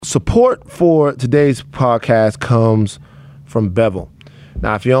Support for today's podcast comes from Bevel.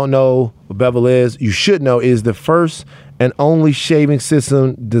 Now, if you don't know what Bevel is, you should know it is the first and only shaving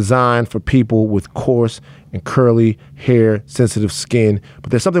system designed for people with coarse and curly hair, sensitive skin.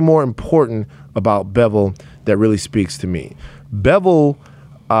 But there's something more important about Bevel that really speaks to me. Bevel,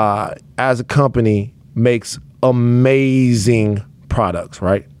 as a company, makes amazing products,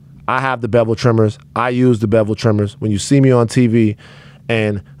 right? I have the Bevel trimmers. I use the Bevel trimmers. When you see me on TV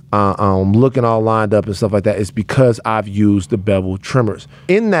and I'm looking all lined up and stuff like that, it's because I've used the Bevel trimmers.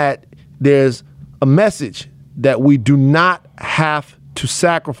 In that, there's a message that we do not have to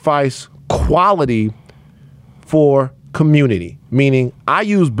sacrifice quality for community. Meaning, I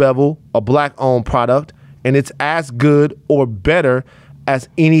use Bevel, a black-owned product, and it's as good or better as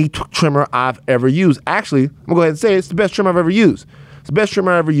any trimmer I've ever used. Actually, I'm gonna go ahead and say it's the best trimmer I've ever used. It's the best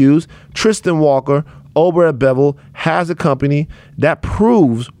trimmer I ever used. Tristan Walker over at Bevel has a company that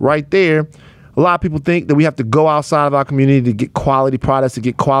proves right there. A lot of people think that we have to go outside of our community to get quality products, to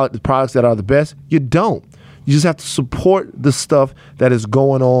get quality products that are the best. You don't. You just have to support the stuff that is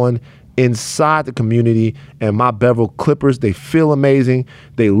going on inside the community. And my Bevel clippers, they feel amazing.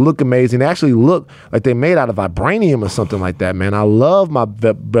 They look amazing. They actually look like they're made out of vibranium or something like that, man. I love my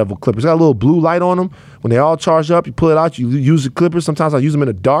Bevel clippers. They got a little blue light on them. When they all charge up, you pull it out, you use the clippers. Sometimes I use them in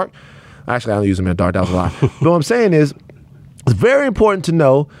the dark. Actually, I don't use them in the dark. That was a lie. But what I'm saying is, it's very important to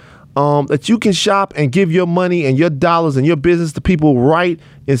know that you can shop and give your money and your dollars and your business to people right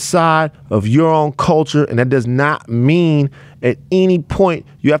inside of your own culture. And that does not mean at any point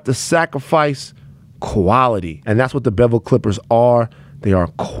you have to sacrifice quality. And that's what the Bevel clippers are. They are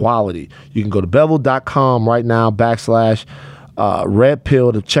quality. You can go to bevel.com right now /Red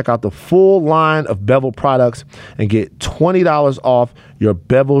Pill to check out the full line of Bevel products and get $20 off your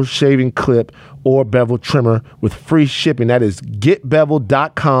Bevel shaving clip or Bevel trimmer with free shipping. That is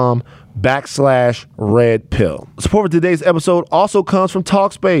getbevel.com /Red Pill. Support for today's episode also comes from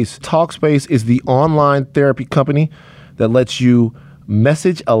Talkspace. Talkspace is the online therapy company that lets you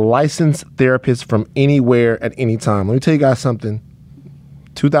message a licensed therapist from anywhere at any time. Let me tell you guys something.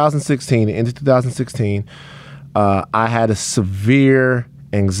 2016, into 2016, I had a severe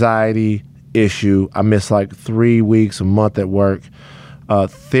anxiety issue. I missed like 3 weeks, a month at work.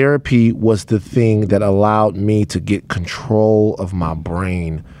 Therapy was the thing that allowed me to get control of my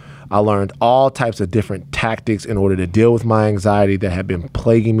brain. I learned all types of different tactics in order to deal with my anxiety that had been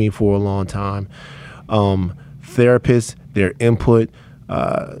plaguing me for a long time. Therapists, their input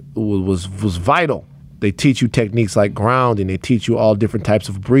was vital. They teach you techniques like grounding. They teach you all different types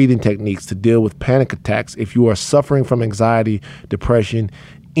of breathing techniques to deal with panic attacks. If you are suffering from anxiety, depression,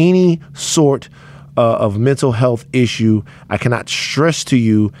 any sort of mental health issue, I cannot stress to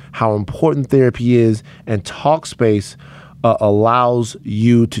you how important therapy is. And Talkspace allows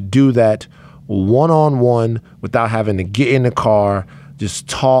you to do that one-on-one without having to get in the car. Just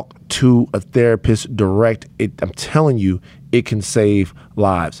talk to a therapist direct. I'm telling you, it can save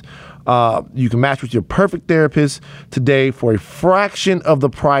lives. You can match with your perfect therapist today for a fraction of the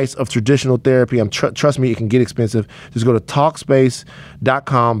price of traditional therapy. Trust me, it can get expensive. Just go to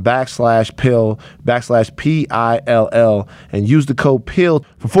Talkspace.com /pill PILL and use the code PILL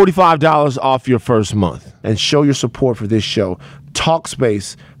for $45 off your first month and show your support for this show.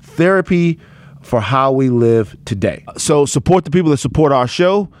 Talkspace, therapy for how we live today. So support the people that support our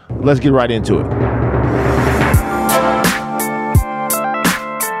show. Let's get right into it.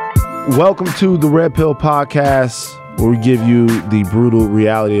 Welcome to the Red Pill Podcast, where we give you the brutal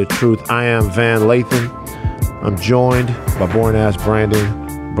reality of truth. I am Van Lathan. I'm joined by boring-ass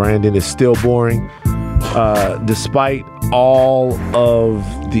Brandon. Brandon is still boring. Despite all of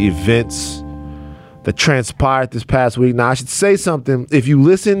the events that transpired this past week. Now, I should say something. If you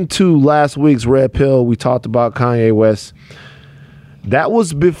listened to last week's Red Pill, we talked about Kanye West. That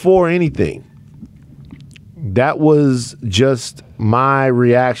was before anything. That was just my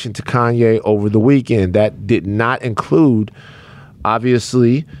reaction to Kanye over the weekend. That did not include,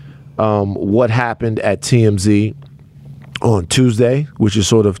 obviously, what happened at TMZ on Tuesday, which has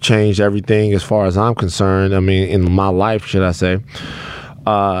sort of changed everything as far as I'm concerned. I mean, in my life, should I say.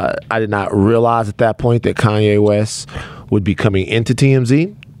 I did not realize at that point that Kanye West would be coming into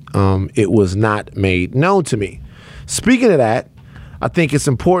TMZ. It was not made known to me. Speaking of that, I think it's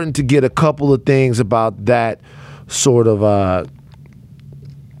important to get a couple of things about that sort of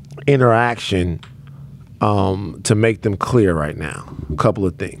interaction to make them clear right now. A couple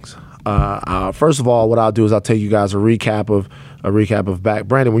of things. First of all, what I'll do is I'll tell you guys a recap of back.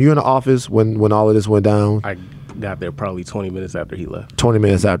 Brandon, were you in the office when all of this went down? got there probably 20 minutes after he left. 20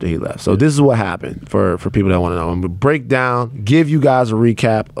 minutes after he left. So this is what happened for people that want to know. I'm going to break down, give you guys a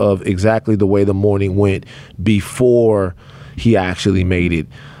recap of exactly the way the morning went before he actually made it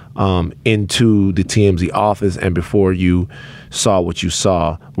into the TMZ office and before you saw what you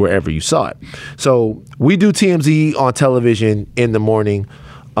saw wherever you saw it. So we do TMZ on television in the morning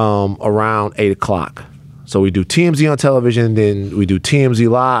around 8 o'clock. So we do TMZ on television, then we do TMZ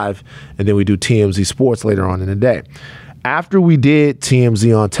live, and then we do TMZ sports later on in the day. After we did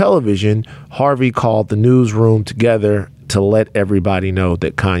TMZ on television, Harvey called the newsroom together to let everybody know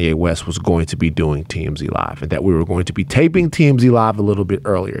that Kanye West was going to be doing TMZ Live and that we were going to be taping TMZ Live a little bit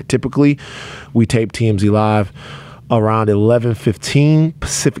earlier. Typically, we tape TMZ Live around 11:15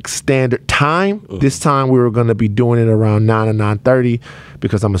 Pacific Standard Time. This time we were going to be doing it around 9 or 9:30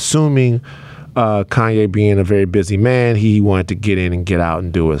 because I'm assuming Kanye being a very busy man, he wanted to get in and get out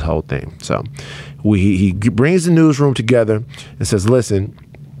and do his whole thing. So he brings the newsroom together and says, listen,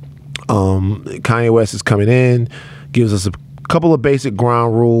 Kanye West is coming in, gives us a couple of basic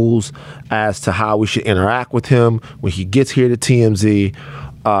ground rules as to how we should interact with him when he gets here to TMZ,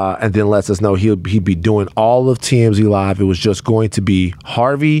 and then lets us know he'd be doing all of TMZ Live. It was just going to be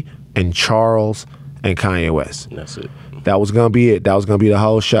Harvey and Charles and Kanye West. And that's it. That was going to be it. That was going to be the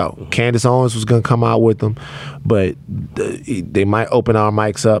whole show. Candace Owens was going to come out with them, but they might open our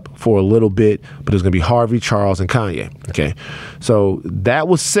mics up for a little bit, but it was going to be Harvey, Charles, and Kanye. Okay. So that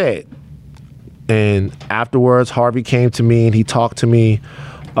was set. And afterwards, Harvey came to me and he talked to me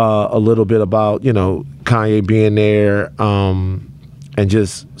a little bit about, Kanye being there and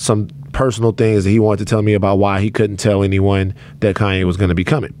just some personal things that he wanted to tell me about why he couldn't tell anyone that Kanye was going to be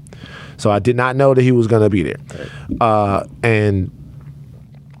coming. So I did not know that he was going to be there. And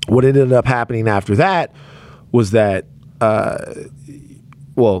what ended up happening after that was that,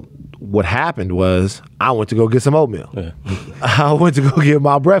 what happened was I went to go get some oatmeal. Yeah. I went to go get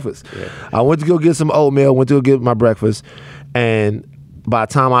my breakfast. Yeah. I went to go get some oatmeal, went to go get my breakfast. And by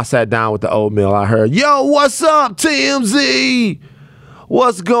the time I sat down with the oatmeal, I heard, yo, what's up, TMZ?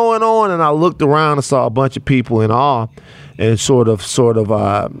 What's going on? And I looked around and saw a bunch of people in awe and sort of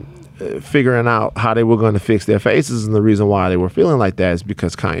figuring out how they were going to fix their faces. And the reason why they were feeling like that is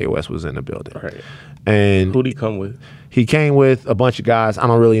because Kanye West was in the building. Right. And who'd he come with? He came with a bunch of guys. I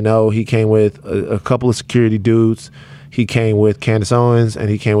don't really know. He came with a couple of security dudes. He came with Candace Owens, and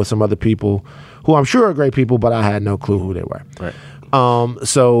he came with some other people who I'm sure are great people, but I had no clue who they were. Right.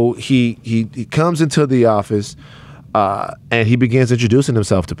 So he comes into the office and he begins introducing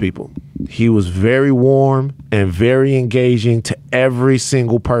himself to people. He was very warm and very engaging to every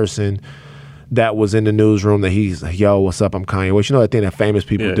single person that was in the newsroom. That he's like, yo, what's up? I'm Kanye West. You know that thing that famous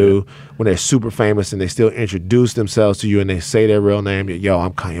people do when they're super famous and they still introduce themselves to you and they say their real name. Yo,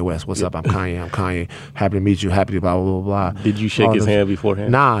 I'm Kanye West. What's up? I'm Kanye. Happy to meet you. Happy to blah, blah, blah, blah. Did you shake his hand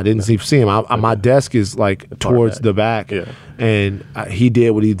beforehand? Nah, I didn't see him. My desk is like towards the back. Yeah. And he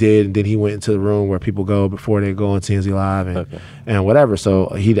did what he did, and then he went into the room where people go before they go on TMZ Live and whatever. So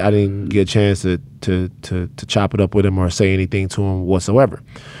I didn't get a chance to chop it up with him or say anything to him whatsoever.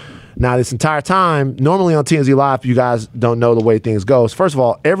 Now, this entire time, normally on TMZ Live, you guys don't know the way things go. First of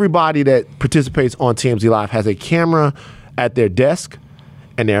all, everybody that participates on TMZ Live has a camera at their desk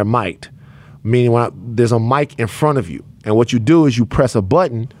and they're mic'd, meaning there's a mic in front of you. And what you do is you press a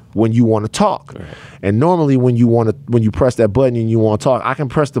button when you want to talk. Right. And normally when you press that button and you want to talk, I can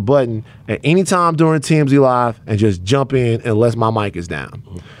press the button at any time during TMZ Live and just jump in unless my mic is down.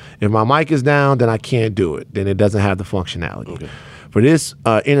 Mm-hmm. If my mic is down, then I can't do it. Then it doesn't have the functionality. Okay. For this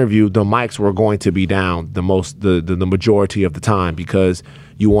interview, the mics were going to be down the majority of the time because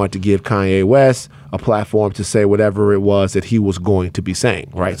you want to give Kanye West a platform to say whatever it was that he was going to be saying,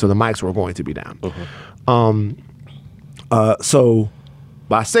 right? So the mics were going to be down. But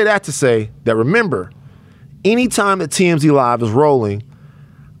I say that to say that, remember, anytime that TMZ Live is rolling,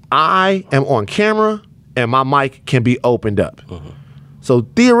 I am on camera and my mic can be opened up. So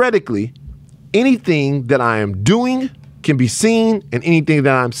theoretically, anything that I am doing can be seen and anything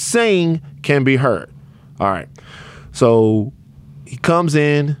that I'm saying can be heard. All right. So he comes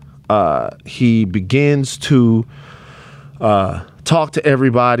in, he begins to talk to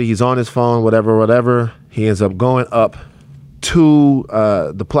everybody. He's on his phone, whatever. He ends up going up to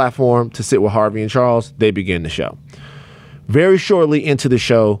the platform to sit with Harvey and Charles. They begin the show. Very shortly into the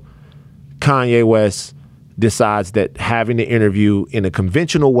show, Kanye West decides that having the interview in a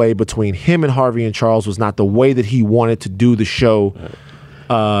conventional way between him and Harvey and Charles was not the way that he wanted to do the show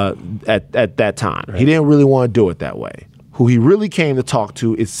at that time. Right. He didn't really want to do it that way. Who he really came to talk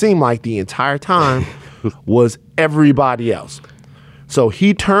to, it seemed like the entire time, was everybody else. So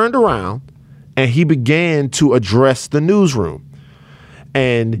he turned around and he began to address the newsroom.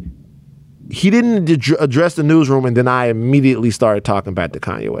 And he didn't address the newsroom, and then I immediately started talking back to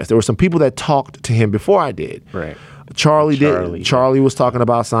Kanye West. There were some people that talked to him before I did. Right. Charlie did. Charlie was talking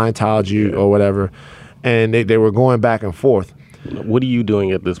about Scientology or whatever, and they were going back and forth. What are you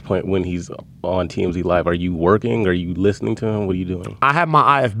doing at this point when he's on TMZ Live? Are you working? Are you listening to him? What are you doing? I have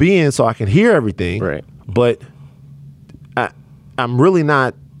my IFB in so I can hear everything. Right. But I'm really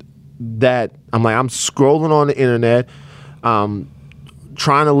not that. I'm scrolling on the internet,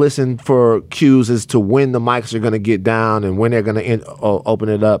 trying to listen for cues as to when the mics are going to get down and when they're going to open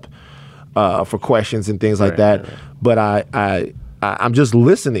it up for questions and things like that. Right. But I'm just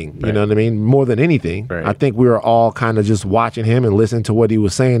listening, you know what I mean, more than anything. Right. I think we were all kind of just watching him and listening to what he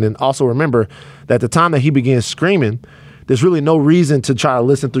was saying. And also remember that the time that he began screaming, there's really no reason to try to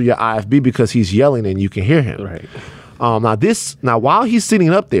listen through your IFB because he's yelling and you can hear him. Right. Now while he's sitting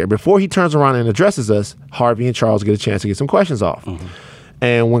up there, before he turns around and addresses us, Harvey and Charles get a chance to get some questions off. Mm-hmm.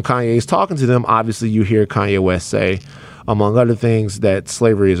 And when Kanye is talking to them, obviously you hear Kanye West say, among other things, that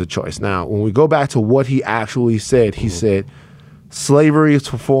slavery is a choice. Now, when we go back to what he actually said, he said, slavery is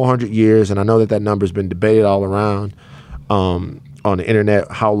for 400 years, and I know that number's been debated all around on the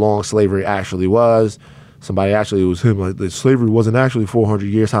internet, how long slavery actually was. Somebody actually, it was him, like, that slavery wasn't actually 400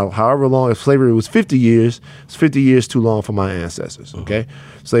 years. However long, if slavery was 50 years, it's 50 years too long for my ancestors, okay?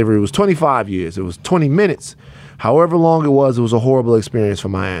 Slavery was 25 years. It was 20 minutes. However long it was a horrible experience for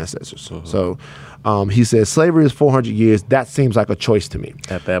my ancestors. So he says slavery is 400 years. That seems like a choice to me.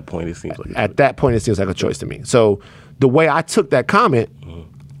 At that point, it seems like a choice. At that point, it seems like a choice to me. So the way I took that comment,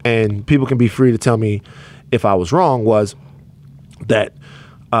 and people can be free to tell me if I was wrong, was that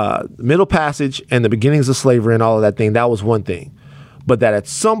Middle Passage and the beginnings of slavery and all of that thing, that was one thing. But that at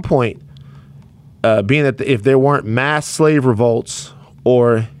some point, being that if there weren't mass slave revolts,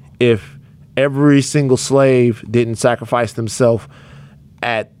 or if every single slave didn't sacrifice themselves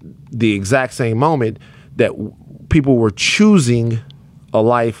at the exact same moment, that people were choosing a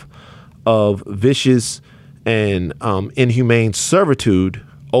life of vicious and inhumane servitude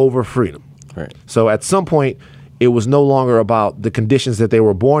over freedom. Right. So at some point, it was no longer about the conditions that they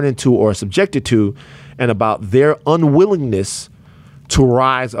were born into or subjected to, and about their unwillingness to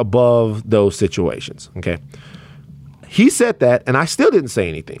rise above those situations. Okay. He said that, and I still didn't say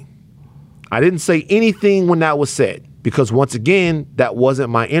anything. I didn't say anything when that was said, because once again, that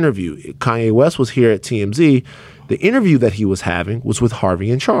wasn't my interview. Kanye West was here at TMZ. The interview that he was having was with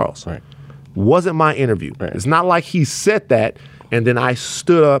Harvey and Charles. Right. Wasn't my interview. Right. It's not like he said that and then I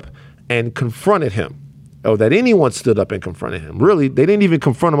stood up and confronted him, or that anyone stood up and confronted him. Really, they didn't even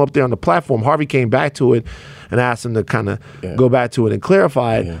confront him up there on the platform. Harvey came back to it and asked him to kind of go back to it and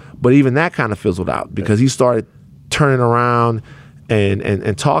clarify it. Yeah. But even that kind of fizzled out because he started turning around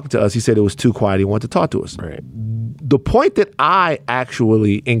and talking to us. He said it was too quiet. He wanted to talk to us. Right. The point that I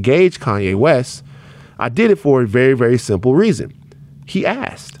actually engaged Kanye West, I did it for a very, very simple reason. He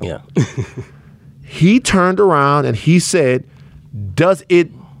asked. Yeah. He turned around and he said, does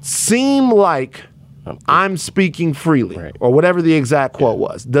it seem like I'm speaking freely? Right. Or whatever the exact quote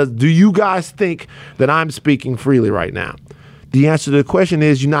was. Do you guys think that I'm speaking freely right now? The answer to the question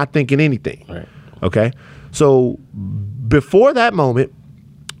is you're not thinking anything. Right. Okay? So before that moment,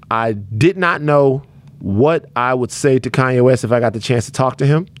 I did not know what I would say to Kanye West if I got the chance to talk to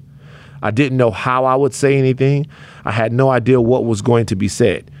him. I didn't know how I would say anything. I had no idea what was going to be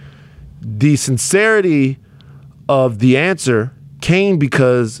said. The sincerity of the answer came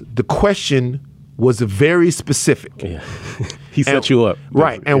because the question was very specific. Yeah. He set you up.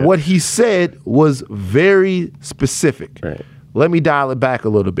 Right. And what he said was very specific. Right. Let me dial it back a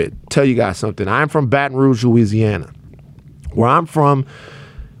little bit. Tell you guys something. I'm from Baton Rouge, Louisiana. Where I'm from,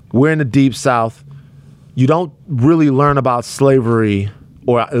 we're in the Deep South. You don't really learn about slavery,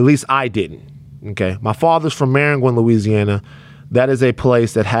 or at least I didn't. Okay. My father's from Maringouin, Louisiana. That is a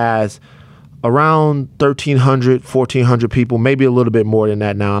place that has around 1,300, 1,400 people, maybe a little bit more than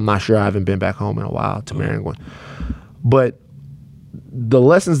that now. I'm not sure. I haven't been back home in a while to Maringouin. But the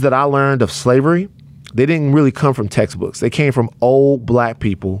lessons that I learned of slavery, they didn't really come from textbooks. They came from old black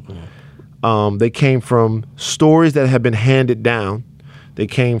people. They came from stories that have been handed down. They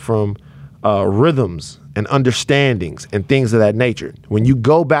came from rhythms and understandings and things of that nature. When you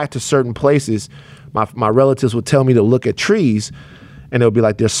go back to certain places, my relatives would tell me to look at trees, and it would be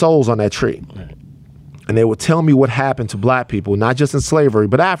like there's souls on that tree. Right. And they would tell me what happened to black people, not just in slavery,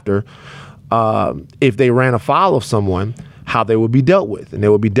 but after, if they ran afoul of someone, how they would be dealt with. And they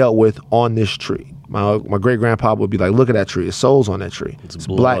would be dealt with on this tree. My great-grandpa would be like, look at that tree. There's souls on that tree. It's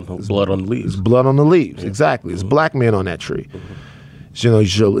blood on the leaves. It's blood on the leaves, exactly. It's black men on that tree. It's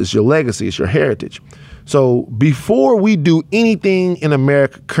your legacy. It's your heritage. So before we do anything in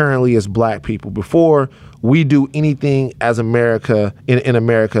America currently as black people, before we do anything as America in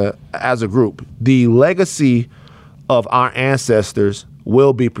America as a group, the legacy of our ancestors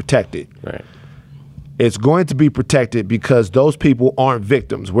will be protected. Right. It's going to be protected because those people aren't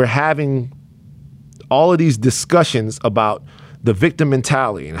victims. We're having all of these discussions about the victim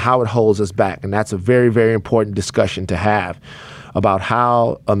mentality and how it holds us back. And that's a very, very important discussion to have about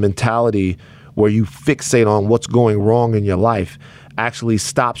how a mentality where you fixate on what's going wrong in your life actually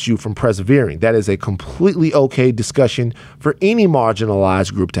stops you from persevering. That is a completely okay discussion for any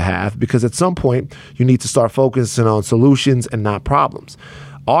marginalized group to have, because at some point you need to start focusing on solutions and not problems.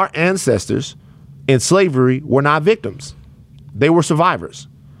 Our ancestors in slavery were not victims. They were survivors.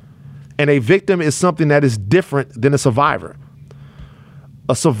 And a victim is something that is different than a survivor.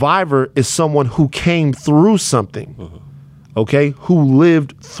 A survivor is someone who came through something, okay, who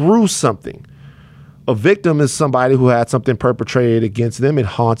lived through something. A victim is somebody who had something perpetrated against them. It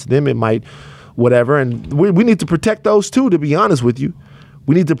haunts them. It might, whatever. And we need to protect those too, to be honest with you.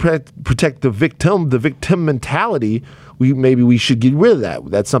 We need to protect the victim mentality. Maybe we should get rid of that.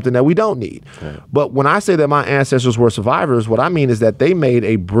 That's something that we don't need. Right. But when I say that my ancestors were survivors, what I mean is that they made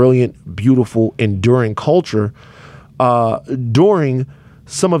a brilliant, beautiful, enduring culture during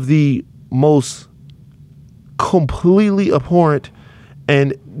some of the most completely abhorrent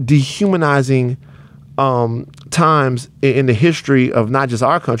and dehumanizing times in the history of not just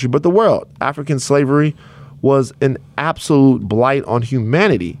our country, but the world. African slavery was an absolute blight on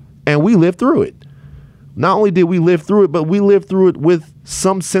humanity, and we lived through it. Not only did we live through it, but we lived through it with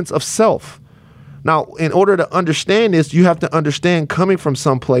some sense of self. Now, in order to understand this, you have to understand coming from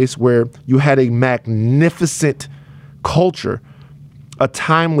some place where you had a magnificent culture, a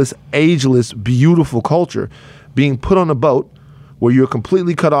timeless, ageless, beautiful culture, being put on a boat where you're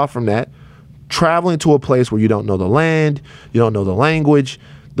completely cut off from that, traveling to a place where you don't know the land, you don't know the language,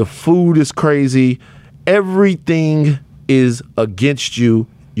 the food is crazy, everything is against you.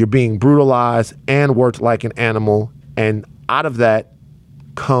 You're being brutalized and worked like an animal. And out of that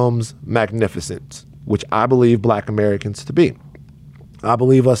comes magnificence, which I believe Black Americans to be. I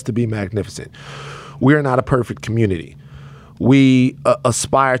believe us to be magnificent. We are not a perfect community. We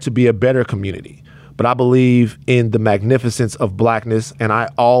aspire to be a better community. But I believe in the magnificence of Blackness, and I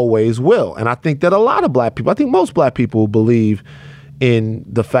always will. And I think that a lot of Black people, I think most Black people believe in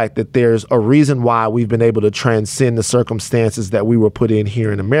the fact that there's a reason why we've been able to transcend the circumstances that we were put in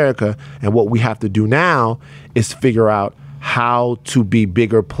here in America. And what we have to do now is figure out how to be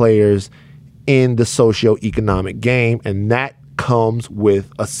bigger players in the socioeconomic game. And that comes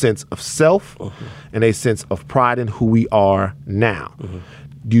with a sense of self and a sense of pride in who we are now.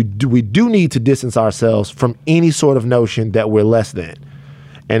 We do need to distance ourselves from any sort of notion that we're less than.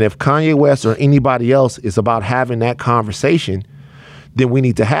 And if Kanye West or anybody else is about having that conversation, then we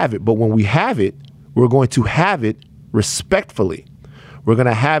need to have it. But when we have it, we're going to have it respectfully. We're going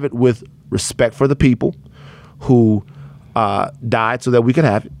to have it with respect for the people who died so that we could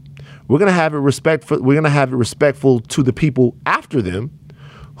have it. We're going to have it respectful to the people after them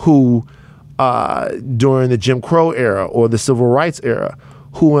who during the Jim Crow era or the Civil Rights era,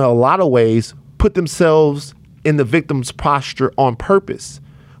 who in a lot of ways put themselves in the victim's posture on purpose.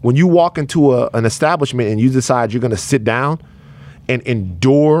 When you walk into an establishment and you decide you're going to sit down and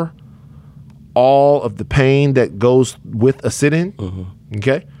endure all of the pain that goes with a sit-in,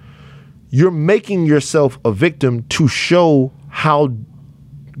 okay? You're making yourself a victim to show how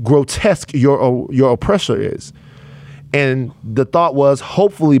grotesque your oppressor is. And the thought was,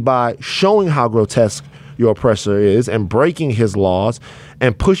 hopefully by showing how grotesque your oppressor is and breaking his laws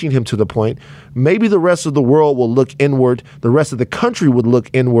and pushing him to the point, maybe the rest of the world will look inward, the rest of the country would look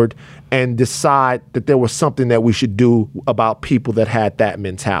inward and decide that there was something that we should do about people that had that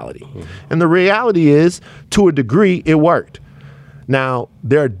mentality. And the reality is, to a degree, it worked. Now,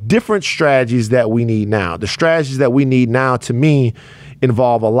 there are different strategies that we need now. The strategies that we need now, to me,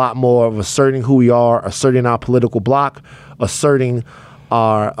 involve a lot more of asserting who we are, asserting our political block, asserting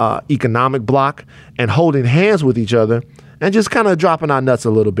our economic block, and holding hands with each other and just kind of dropping our nuts a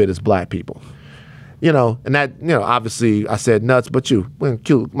little bit as Black people. You know, and that, you know, obviously I said nuts, but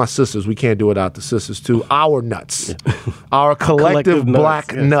my sisters, we can't do it without the sisters too. Our nuts, our collective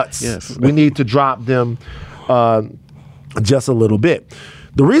Black nuts. Yes. We need to drop them just a little bit.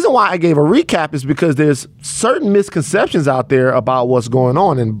 The reason why I gave a recap is because there's certain misconceptions out there about what's going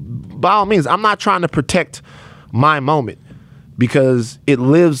on. And by all means, I'm not trying to protect my moment because it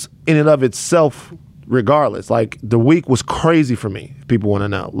lives in and of itself regardless. Like, the week was crazy for me, if people want to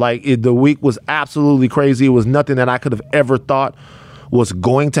know. Like, the week was absolutely crazy. It was nothing that I could have ever thought was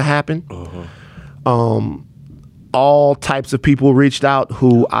going to happen. All types of people reached out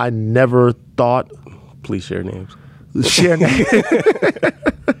who I never thought. Please share names. Share names.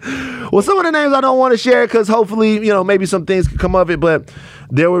 Well, some of the names I don't want to share because hopefully, maybe some things could come of it. But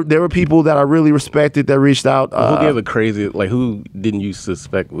there were people that I really respected that reached out. Who gave the crazy? Like, who didn't you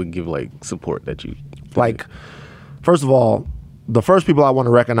suspect would give like support that you? Like, first of all, the first people I want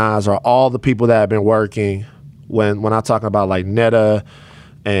to recognize are all the people that have been working. When I'm talking about like Netta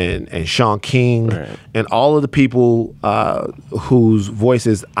and Sean King, right, and all of the people whose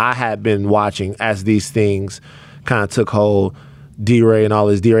voices I had been watching as these things kind of took hold. D-Ray and all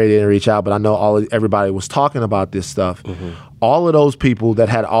this. D-Ray didn't reach out, but I know everybody was talking about this stuff. All of those people that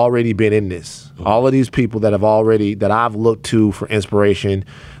had already been in this, all of these people that I've looked to for inspiration,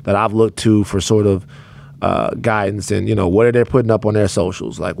 that I've looked to for sort of guidance, and what are they putting up on their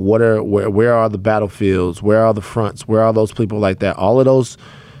socials? Like, where are the battlefields? Where are the fronts? Where are those people like that? All of those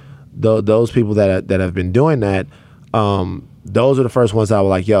people that have been doing that, those are the first ones I was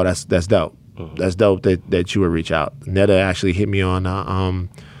like, yo, that's dope. That's dope that you would reach out. Netta actually hit me on.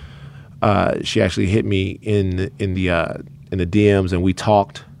 She actually hit me in the DMs, and we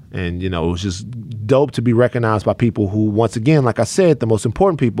talked. And it was just dope to be recognized by people who, once again, like I said, the most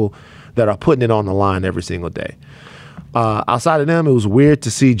important people that are putting it on the line every single day. Outside of them, it was weird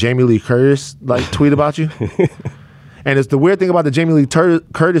to see Jamie Lee Curtis like tweet about you. And it's the weird thing about the Jamie Lee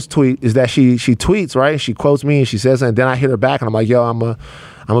Curtis tweet is that she tweets, right? She quotes me and she says, and then I hit her back and I'm like, yo, I'm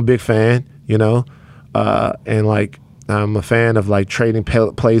a big fan. And like I'm a fan of like Trading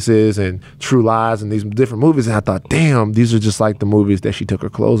Places and True Lies and these different movies. And I thought, damn, these are just like the movies that she took her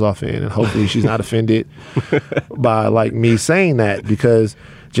clothes off in. And hopefully she's not offended by like me saying that, because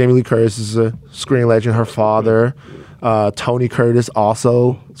Jamie Lee Curtis is a screen legend. Her father, Tony Curtis,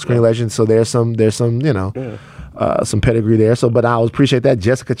 also screen legend. So there's some some pedigree there. So, but I always appreciate that.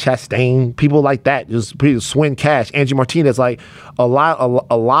 Jessica Chastain, people like that, just Swin Cash, Angie Martinez, like a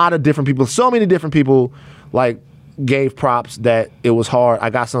lot of different people. So many different people like gave props that it was hard. I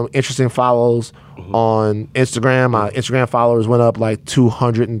got some interesting follows on Instagram. My Instagram followers went up like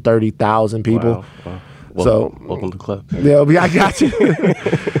 230,000 people. Wow. Welcome to the club. Yeah, I got you.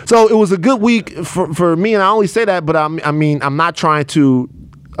 So it was a good week for me, and I only say that, but I mean, I'm not trying to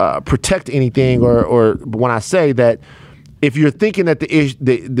protect anything, or when I say that, if you're thinking that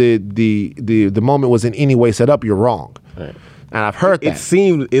the moment was in any way set up, you're wrong. Right. And I've heard that. It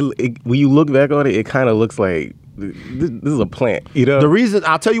seemed when you look back on it, it kind of looks like this is a plant. The reason,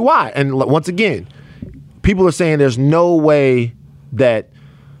 I'll tell you why. And once again, people are saying there's no way that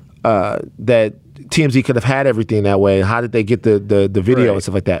that TMZ could have had everything that way. How did they get the video, right, and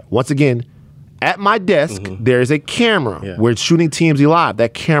stuff like that? Once again, at my desk, there is a camera. Yeah. We're shooting TMZ Live.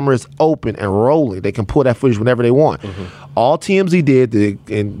 That camera is open and rolling. They can pull that footage whenever they want. All TMZ did,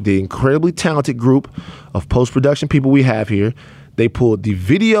 the incredibly talented group of post-production people we have here, they pulled the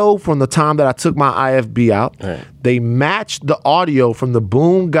video from the time that I took my IFB out. Right. They matched the audio from the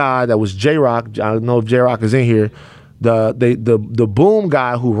boom guy that was J-Rock. I don't know if J-Rock is in here. The boom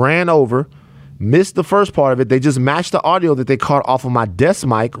guy who ran over, missed the first part of it. They just matched the audio that they caught off of my desk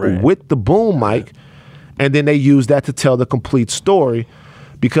mic, right, with the boom mic, and then they used that to tell the complete story.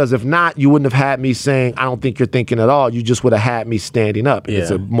 Because if not, you wouldn't have had me saying, I don't think you're thinking at all. You just would have had me standing up. Yeah.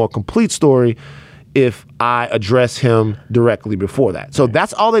 It's a more complete story if I address him directly before that. So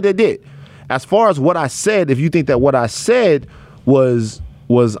that's all that they did. As far as what I said, if you think that what I said was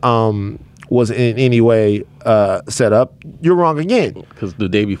in any way set up, you're wrong again. Because the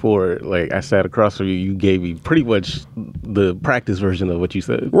day before, like, I sat across from you, you gave me pretty much the practice version of what you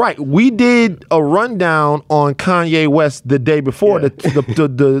said. Right. We did a rundown on Kanye West the day before. Yeah.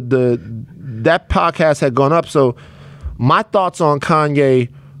 That podcast had gone up, so my thoughts on Kanye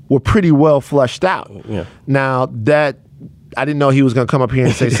were pretty well fleshed out. Yeah. Now, that I didn't know he was going to come up here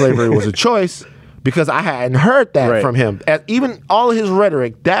and say slavery was a choice, because I hadn't heard that from him. Even all of his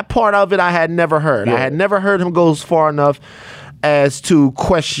rhetoric, that part of it I had never heard. Yeah. I had never heard him go as far enough as to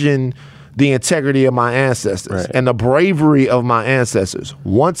question the integrity of my ancestors and the bravery of my ancestors.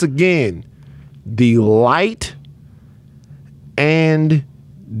 Once again, the light and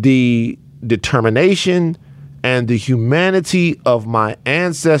the determination and the humanity of my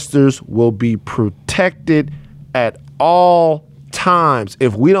ancestors will be protected at all times.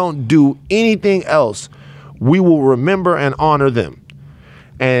 If we don't do anything else, we will remember and honor them.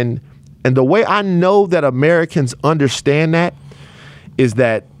 And the way I know that Americans understand that is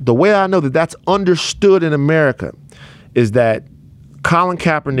that the way I know that that's understood in America is that Colin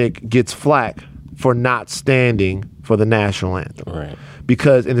Kaepernick gets flack for not standing for the national anthem. Right.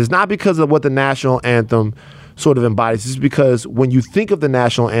 And it's not because of what the national anthem sort of embodies this, because when you think of the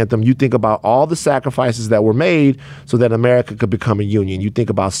national anthem, you think about all the sacrifices that were made so that America could become a union. You think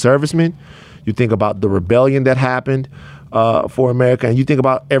about servicemen, you think about the rebellion that happened for America, and you think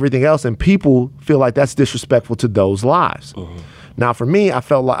about everything else, and people feel like that's disrespectful to those lives. Now, for me, I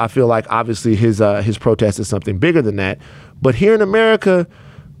feel like obviously his protest is something bigger than that. But here in America,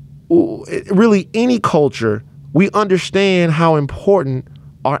 really any culture, we understand how important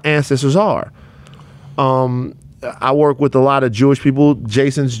our ancestors are. I work with a lot of Jewish people.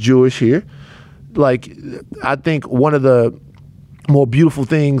 Jason's Jewish here. Like, I think one of the more beautiful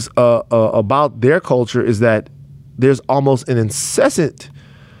things about their culture is that there's almost an incessant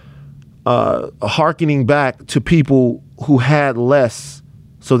hearkening back to people who had less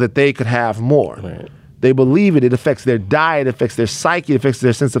so that they could have more. Right. They believe it. It affects their diet, it affects their psyche, it affects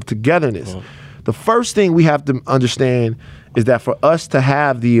their sense of togetherness. The first thing we have to understand is that for us to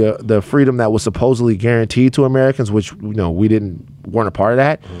have the freedom that was supposedly guaranteed to Americans, which we weren't a part of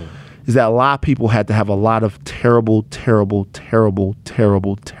that, is that a lot of people had to have a lot of terrible, terrible, terrible,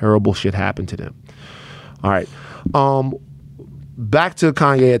 terrible, terrible shit happen to them. All right. Back to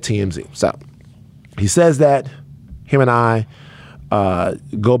Kanye at TMZ. So he says that him and I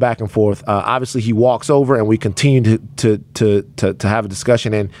go back and forth. Obviously, he walks over and we continue to have a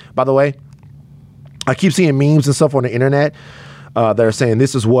discussion. And by the way, I keep seeing memes and stuff on the internet that are saying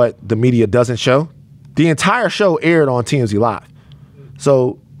this is what the media doesn't show. The entire show aired on TMZ Live.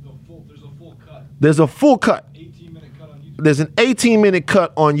 So there's a full cut. 18-minute cut on YouTube. There's an 18-minute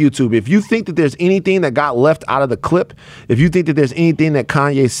cut on YouTube. If you think that there's anything that got left out of the clip, if you think that there's anything that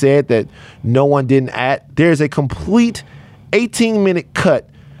Kanye said that no one didn't add, there's a complete 18-minute cut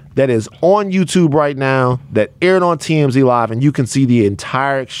that is on YouTube right now that aired on TMZ Live, and you can see the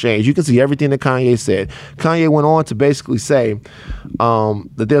entire exchange. You can see everything that Kanye said. Kanye went on to basically say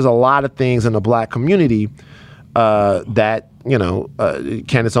that there's a lot of things in the black community that,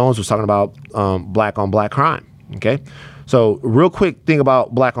 Candace Owens was talking about black on black crime. Okay. So real quick thing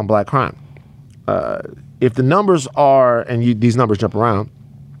about black on black crime. If the numbers are, and these numbers jump around,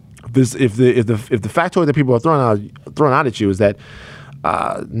 if the factoid that people are throwing out at you is that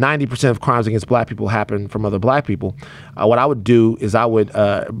 90% of crimes against black people happen from other black people, what I would do is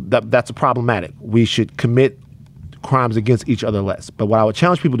that's problematic. We should commit crimes against each other less. But what I would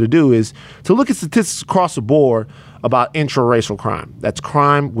challenge people to do is to look at statistics across the board about intraracial crime. That's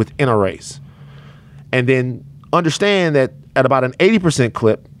crime within a race. And then understand that at about an 80%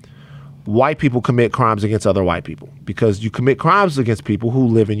 clip, white people commit crimes against other white people, because you commit crimes against people who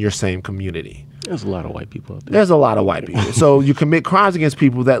live in your same community. There's a lot of white people out there. There's a lot of white people. So you commit crimes against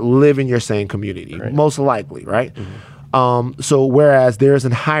people that live in your same community, right. Most likely, right? So whereas there's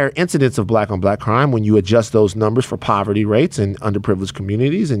a higher incidence of black on black crime when you adjust those numbers for poverty rates and underprivileged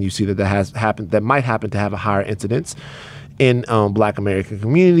communities, and you see that might happen to have a higher incidence in black American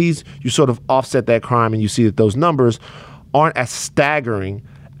communities, you sort of offset that crime and you see that those numbers aren't as staggering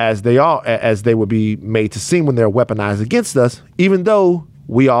as they would be made to seem when they're weaponized against us, even though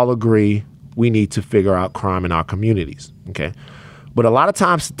we all agree we need to figure out crime in our communities. Okay. But a lot of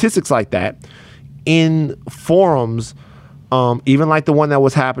times statistics like that in forums, even like the one that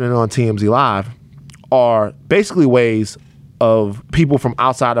was happening on TMZ Live, are basically ways of people from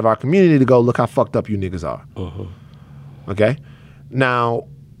outside of our community to go, look how fucked up you niggas are. Okay. Now,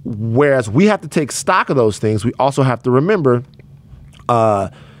 whereas we have to take stock of those things, we also have to remember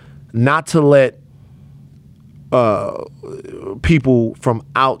not to let people from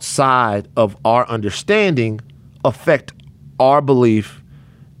outside of our understanding affect our belief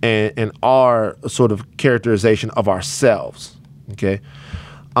and our sort of characterization of ourselves. Okay.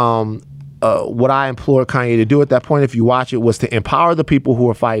 What I implored Kanye to do at that point, if you watch it, was to empower the people who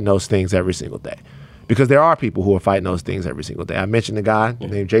are fighting those things every single day. Because there are people who are fighting those things every single day. I mentioned a guy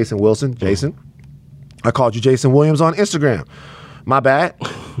named Jason Wilson. Jason, I called you Jason Williams on Instagram. My bad.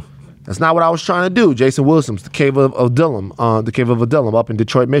 That's not what I was trying to do. Jason Wilson's the Cave of Adullam up in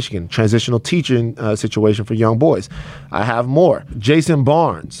Detroit, Michigan. Transitional teaching situation for young boys. I have more. Jason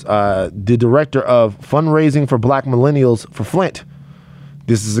Barnes, the director of fundraising for black millennials for Flint.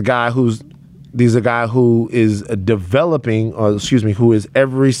 This is a guy who is developing, who is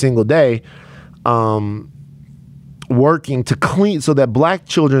every single day working to clean so that black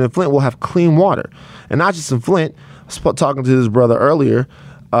children in Flint will have clean water. And not just in Flint. I was talking to this brother earlier.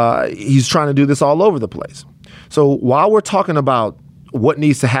 He's trying to do this all over the place. So while we're talking about what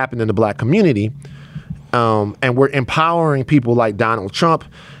needs to happen in the black community, and we're empowering people like Donald Trump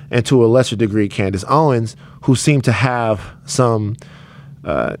and to a lesser degree Candace Owens, who seem to have some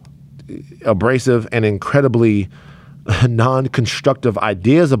abrasive and incredibly non-constructive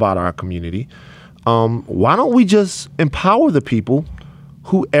ideas about our community, why don't we just empower the people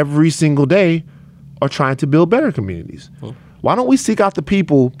who every single day are trying to build better communities? Why don't we seek out the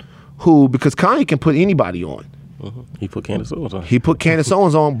people who, because Kanye can put anybody on. He put Candace Owens on. He put Candace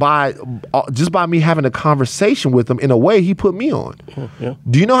Owens on just by me having a conversation with him. In a way, he put me on. Yeah.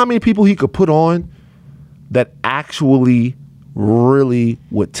 Do you know how many people he could put on that actually really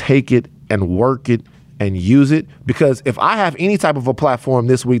would take it and work it and use it? Because if I have any type of a platform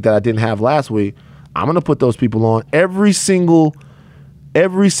this week that I didn't have last week, I'm going to put those people on every single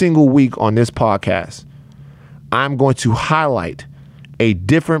week on this podcast. I'm going to highlight a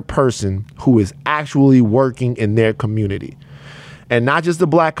different person who is actually working in their community. And not just the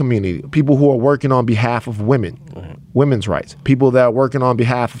black community, people who are working on behalf of women, women's rights, people that are working on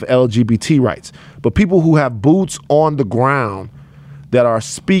behalf of LGBT rights, but people who have boots on the ground that are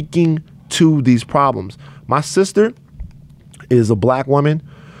speaking to these problems. My sister is a black woman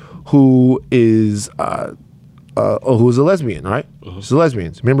who is a lesbian, right? She's a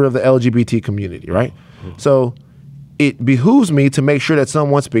lesbian, member of the LGBT community, right? So it behooves me to make sure that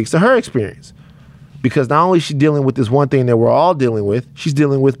someone speaks to her experience. Because not only is she dealing with this one thing that we're all dealing with, she's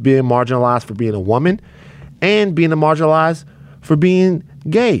dealing with being marginalized for being a woman and being marginalized for being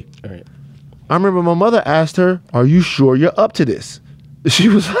gay. Right. I remember my mother asked her, "Are you sure you're up to this?" She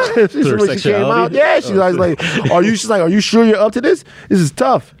was when she came out. Yeah, she's like, "Are you?" She's like, "Are you sure you're up to this? This is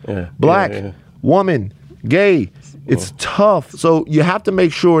tough." Yeah. Black, Yeah. woman, gay. It's tough. So you have to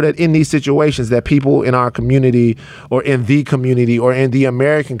make sure that in these situations that people in our community or in the community or in the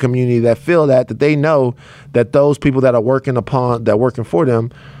American community that feel that they know that those people that are working for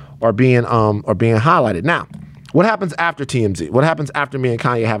them are being highlighted. Now, what happens after TMZ? What happens after me and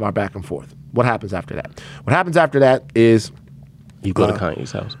Kanye have our back and forth? What happens after that? What happens after that is you go to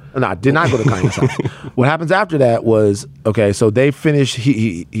Kanye's house. No, I did not go to Kanye's house. What happens after that was, okay, so they finish,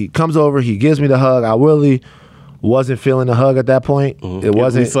 he comes over, he gives me the hug. I really wasn't feeling the hug at that point. It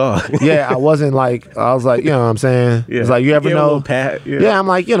wasn't. We saw. Yeah, I wasn't like, I was like, you know what I'm saying? Yeah. It's like, you ever Give a know? little pat, yeah. Yeah, I'm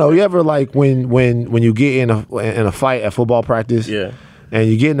like, you ever like when you get in a fight at football practice? Yeah. And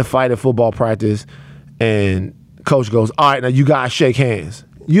you get in a fight at football practice and coach goes, "All right, now you gotta shake hands."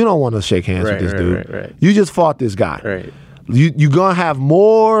 You don't want to shake hands with this dude. Right. You just fought this guy. Right. You're gonna have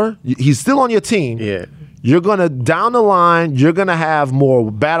more. He's still on your team. Yeah. You're gonna down the line. You're gonna have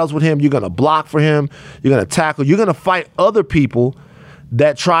more battles with him. You're gonna block for him. You're gonna tackle. You're gonna fight other people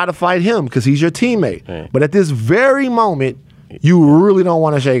that try to fight him because he's your teammate. Right. But at this very moment, you really don't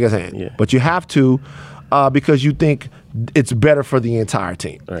want to shake his hand. Yeah. But you have to because you think it's better for the entire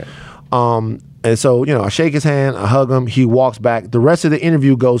team. Right. And so, I shake his hand, I hug him, he walks back. The rest of the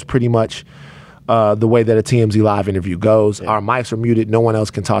interview goes pretty much the way that a TMZ Live interview goes. Yeah. Our mics are muted. No one else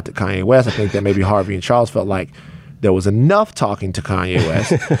can talk to Kanye West. I think that maybe Harvey and Charles felt like there was enough talking to Kanye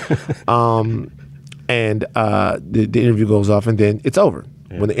West. And the interview goes off and then it's over.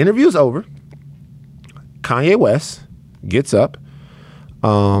 Yeah. When the interview is over, Kanye West gets up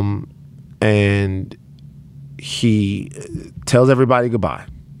and he tells everybody goodbye.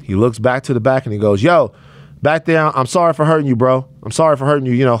 He looks back to the back and he goes, "Yo, back there, I'm sorry for hurting you, bro. I'm sorry for hurting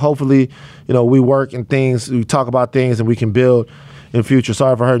you. Hopefully, we work and things, we talk about things and we can build in the future.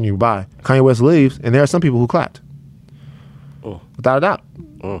 Sorry for hurting you. Bye." Kanye West leaves and there are some people who clapped. Without a doubt.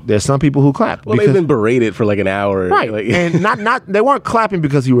 There's some people who clapped. Well, they've been berated for like an hour. Right. And not they weren't clapping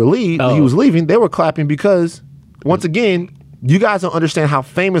because he was leaving. They were clapping because, once again, you guys don't understand how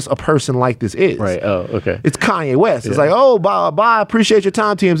famous a person like this is. Right. Oh, okay. It's Kanye West. It's like, "Oh, bye. Appreciate your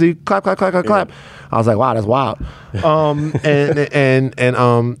time, TMZ. Clap, clap, clap, clap, clap." Yeah. I was like, "Wow, that's wild." He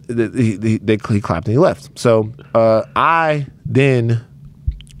clapped and he left. So I then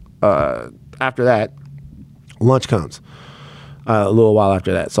after that, lunch comes. A little while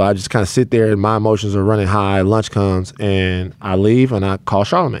after that, so I just kind of sit there and my emotions are running high. Lunch comes and I leave and I call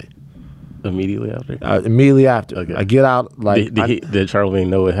Charlamagne. Immediately after? Immediately after. Okay. I get out. Like, did Charlamagne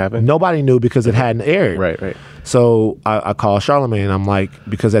know what happened? Nobody knew because it hadn't aired. Right. So I call Charlamagne and I'm like,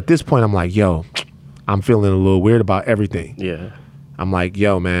 because at this point I'm like, "Yo, I'm feeling a little weird about everything." Yeah. I'm like,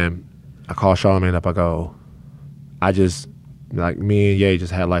 "Yo, man," I call Charlamagne up. I go, "I just, like, me and Ye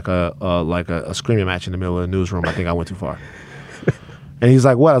just had like a screaming match in the middle of the newsroom. I think I went too far." And he's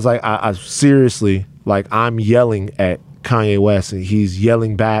like, "What?" I was like, I seriously, like, I'm yelling at Kanye West and he's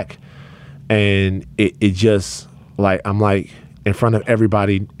yelling back. And it just, like, I'm like, in front of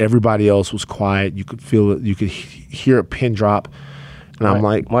everybody else was quiet. You could feel it. You could hear a pin drop. And I'm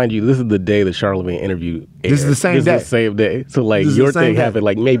like, mind you, this is the day the Charlamagne interview aired. This is the same day. This is the same day. So, like, your thing happened,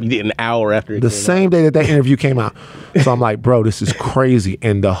 like, maybe an hour after it the came same out. day that interview came out. So I'm like, "Bro, this is crazy."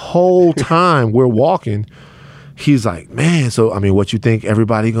 And the whole time we're walking, he's like, man, so I mean, what you think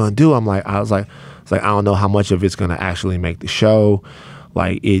everybody gonna do? I was like, I don't know how much of it's gonna actually make the show.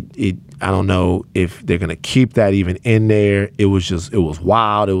 Like I don't know if they're gonna keep that even in there. It was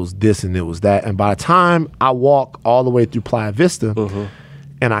wild. It was this and it was that. And by the time I walk all the way through Playa Vista,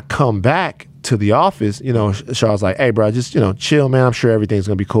 and I come back to the office, you know, Charles like, hey, bro, just, you know, chill, man. I'm sure everything's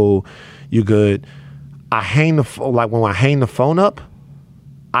gonna be cool. You good? I hang the when I hang the phone up,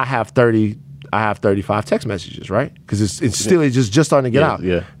 I have 35 text messages, right? Because it's still just starting to get out.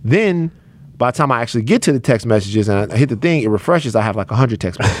 Yeah. Then by the time I actually get to the text messages and I hit the thing, it refreshes. I have like 100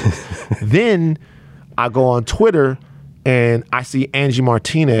 text messages. Then I go on Twitter and I see Angie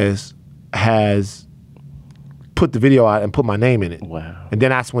Martinez has put the video out and put my name in it. Wow. And then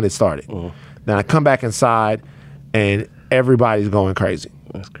that's when it started. Then I come back inside and everybody's going crazy.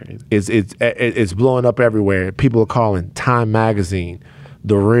 That's crazy. It's blowing up everywhere. People are calling Time Magazine,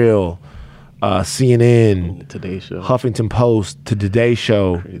 The Real, CNN, Today Show, Huffington Post, to Today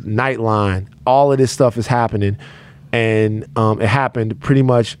Show, Crazy. Nightline. All of this stuff is happening, and it happened pretty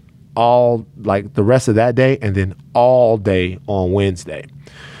much all like the rest of that day, and then all day on Wednesday.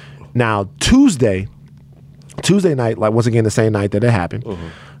 Now Tuesday night, like once again the same night that it happened,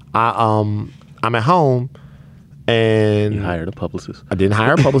 I'm at home, and you hired a publicist. I didn't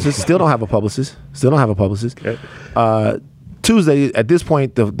hire a publicist. Still don't have a publicist. Okay. Tuesday, at this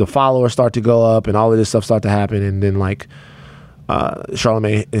point, the followers start to go up and all of this stuff start to happen. And then like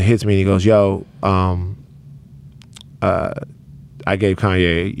Charlamagne hits me and he goes, yo, I gave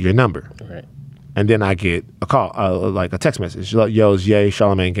Kanye your number. Right. And then I get a call, like a text message. Yo, it's Ye,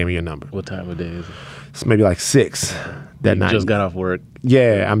 Charlamagne gave me your number. What time of day is it? It's maybe like 6 that night. Just got off work.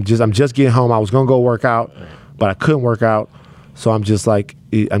 Yeah, I'm just getting home. I was gonna go work out, but I couldn't work out. So I'm just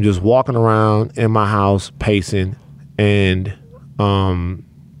walking around in my house pacing. And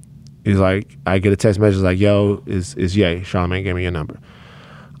he's like, I get a text message like, yo, is Ye, Charlamagne gave me your number.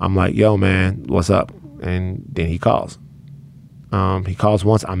 I'm like, yo, man, what's up? And then he calls. He calls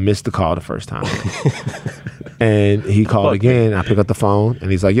once. I missed the call the first time. And he called again. I pick up the phone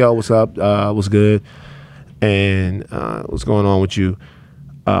and he's like, yo, what's up? What's good? And what's going on with you?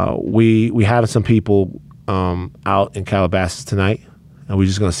 We having some people out in Calabasas tonight. And we're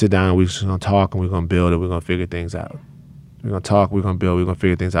just going to sit down and we're just going to talk and we're going to build it. We're going to figure things out. We're going to talk, we're going to build, we're going to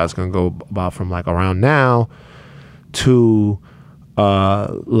figure things out. It's going to go about from like around now to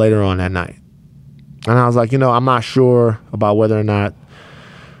later on that night. And I was like, you know, I'm not sure about whether or not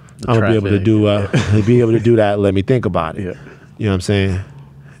I'm going to be able to do that. Let me think about it. Yeah. You know what I'm saying?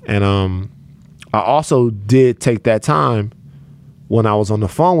 And I also did take that time when I was on the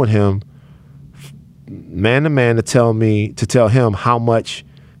phone with him, man to man, to tell him how much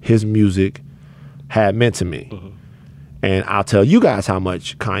his music had meant to me. And I'll tell you guys how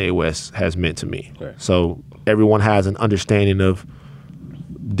much Kanye West has meant to me. Right. So everyone has an understanding of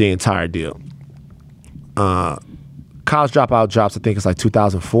the entire deal. College Dropout drops, I think it's like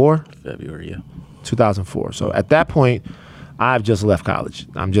 2004. February, yeah. 2004. So at that point, I've just left college.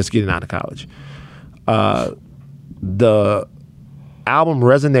 I'm just getting out of college. The album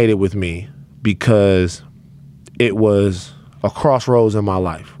resonated with me because it was a crossroads in my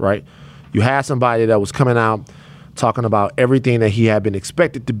life, right? You had somebody that was coming out talking about everything that he had been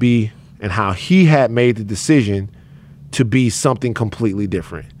expected to be and how he had made the decision to be something completely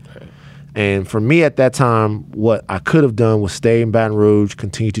different. Right. And for me at that time, what I could have done was stay in Baton Rouge,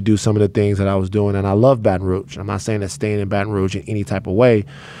 continue to do some of the things that I was doing. And I love Baton Rouge. I'm not saying that staying in Baton Rouge in any type of way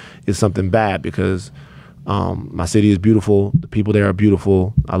is something bad, because my city is beautiful. The people there are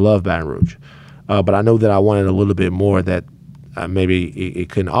beautiful. I love Baton Rouge. But I know that I wanted a little bit more that maybe it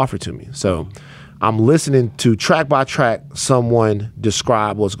couldn't offer to me. So I'm listening to track by track someone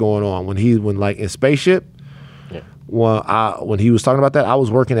describe what's going on. When like in Spaceship, Yeah. when he was talking about that, I was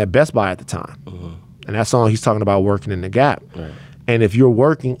working at Best Buy at the time. And that song, he's talking about working in the Gap. Right. And if you're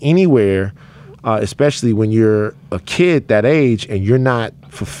working anywhere, especially when you're a kid that age and you're not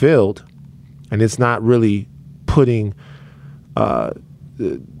fulfilled, and it's not really putting a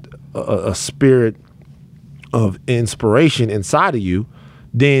spirit of inspiration inside of you,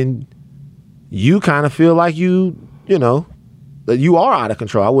 then you kind of feel like you know, that you are out of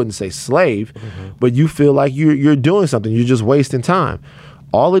control. I wouldn't say slave, but you feel like you're doing something. You're just wasting time.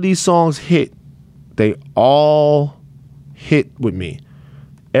 All of these songs hit. They all hit with me.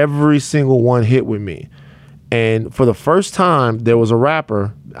 Every single one hit with me. And for the first time, there was a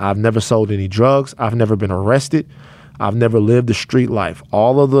rapper. I've never sold any drugs. I've never been arrested. I've never lived the street life.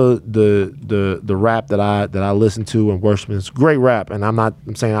 All of the rap that I listen to and worship is great rap. And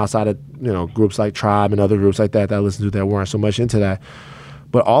I'm saying outside of, you know, groups like Tribe and other groups like that I listen to that weren't so much into that.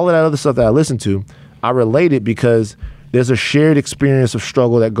 But all of that other stuff that I listen to, I related because there's a shared experience of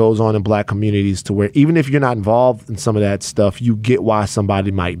struggle that goes on in black communities to where even if you're not involved in some of that stuff, you get why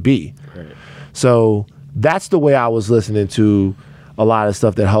somebody might be. Right. So that's the way I was listening to a lot of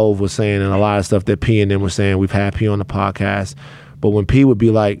stuff that Hove was saying and a lot of stuff that P and them were saying. We've had P on the podcast. But when P would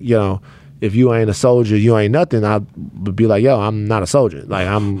be like, you know, if you ain't a soldier, you ain't nothing, I would be like, yo, I'm not a soldier. Like,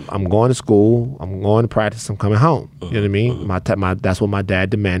 I'm going to school, I'm going to practice, I'm coming home. You know what I mean? That's what my dad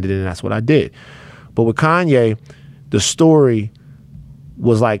demanded, and that's what I did. But with Kanye, the story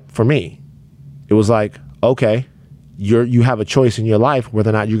was like, for me, it was like, okay, you have a choice in your life whether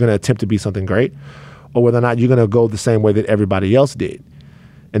or not you're going to attempt to be something great or whether or not you're going to go the same way that everybody else did.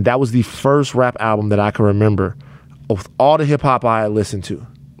 And that was the first rap album that I can remember of all the hip hop I had listened to,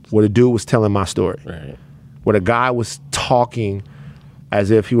 where the dude was telling my story, right. Where the guy was talking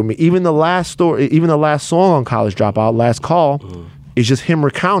as if he were me. Even the last story, even the last song on College Dropout, Last Call, is just him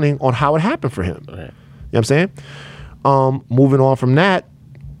recounting on how it happened for him. Right. You know what I'm saying? Moving on from that,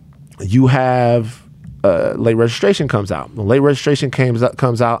 you have Late Registration comes out. When Late Registration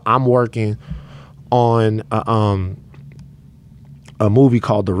comes out, I'm working on a movie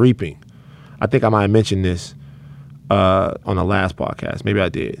called The Reaping. I think I might have mentioned this on the last podcast. Maybe I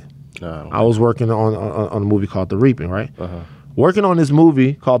did. No. I was working on a movie called The Reaping, right? Uh-huh. Working on this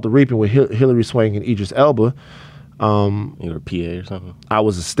movie called The Reaping with Hilary Swank and Idris Elba. You were a PA or something? I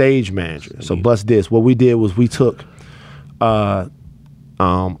was a stage manager. So bust this. What we did was we took a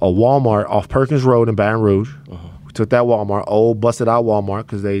Walmart off Perkins Road in Baton Rouge. Uh-huh. We took that Walmart, old busted out Walmart,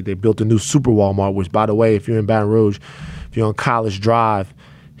 because they built a new super Walmart, which, by the way, if you're in Baton Rouge, if you're on College Drive,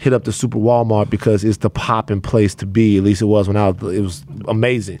 hit up the super Walmart because it's the popping place to be. At least it was when it was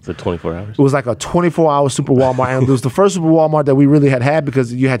amazing. For 24 hours? It was like a 24-hour super Walmart. And it was the first super Walmart that we really had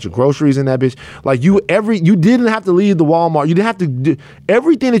because you had your groceries in that bitch. Like you didn't have to leave the Walmart. You didn't have to do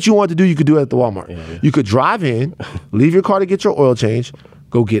everything that you wanted to do, you could do it at the Walmart. Yeah. You could drive in, leave your car to get your oil change,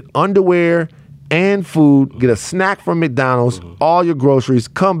 go get underwear and food, get a snack from McDonald's, all your groceries,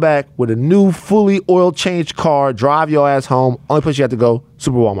 come back with a new fully oil changed car, drive your ass home. Only place you had to go,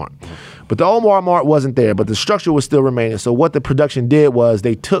 Super Walmart. But the old Walmart wasn't there, but the structure was still remaining. So what the production did was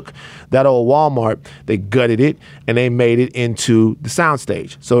they took that old Walmart, they gutted it, and they made it into the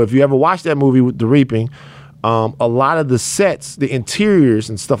soundstage. So if you ever watched that movie with The Reaping, a lot of the sets, the interiors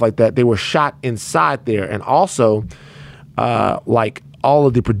and stuff like that, they were shot inside there. And also, like, all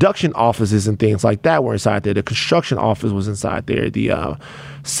of the production offices and things like that were inside there. The construction office was inside there. The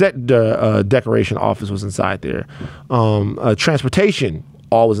set decoration office was inside there. Transportation,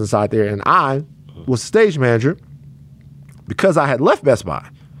 all was inside there. And I was stage manager because I had left Best Buy.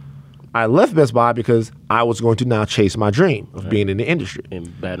 I left Best Buy because I was going to now chase my dream of being in the industry.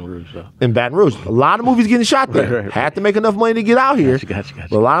 In Baton Rouge, though. In Baton Rouge. A lot of movies getting shot there. Right. Had to make enough money to get out here. Gotcha.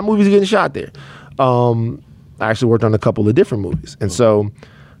 But a lot of movies getting shot there. I actually worked on a couple of different movies. And so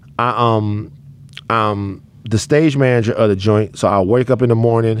I'm the stage manager of the joint. So I'll wake up in the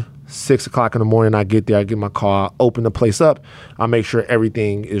morning, 6 o'clock in the morning, I get there, I get my car, open the place up. I make sure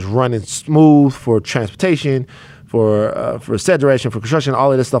everything is running smooth for transportation, for set duration, for construction,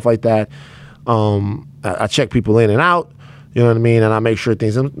 all of this stuff like that. I check people in and out, you know what I mean? And I make sure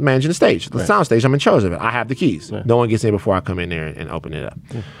things, I'm managing the stage. The sound stage, I'm in charge of it. I have the keys. Right. No one gets in before I come in there and open it up.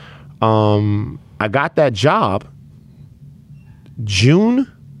 I got that job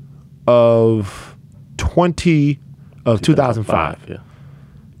June of 2005. Yeah.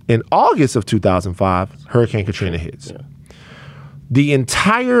 In August of 2005, Hurricane Katrina hits. Yeah. The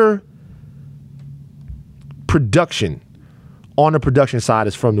entire production on the production side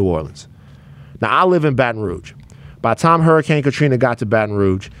is from New Orleans. Now, I live in Baton Rouge. By the time Hurricane Katrina got to Baton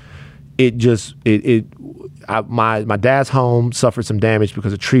Rouge, my dad's home suffered some damage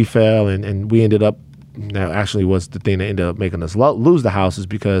because a tree fell, and we ended up, actually was the thing that ended up making us lose the houses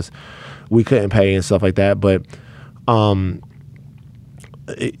because we couldn't pay and stuff like that. But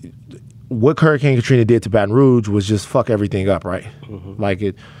what Hurricane Katrina did to Baton Rouge was just fuck everything up, right? Mm-hmm. Like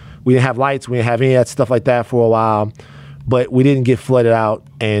we didn't have lights, we didn't have any of that stuff like that for a while, but we didn't get flooded out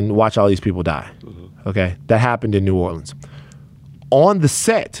and watch all these people die. Mm-hmm. Okay, that happened in New Orleans. On the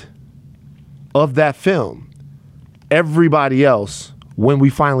set of that film, everybody else, when we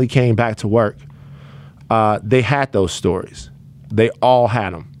finally came back to work, they had those stories. They all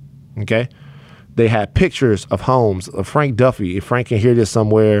had them, okay? They had pictures of homes of Frank Duffy. If Frank can hear this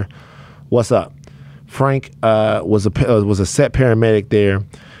somewhere, what's up? Frank was a set paramedic there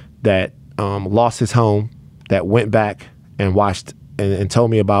that lost his home, that went back and watched and told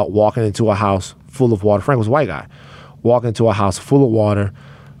me about walking into a house full of water. Frank was a white guy. Walking into a house full of water,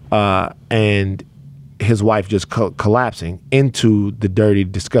 and his wife just collapsing into the dirty,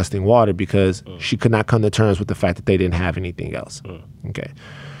 disgusting water because she could not come to terms with the fact that they didn't have anything else. Okay.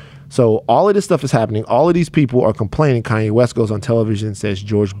 So all of this stuff is happening. All of these people are complaining. Kanye West goes on television and says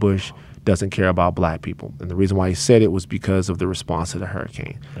George Bush doesn't care about black people. And the reason why he said it was because of the response to the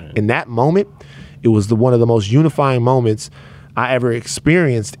hurricane. In that moment, it was one of the most unifying moments I ever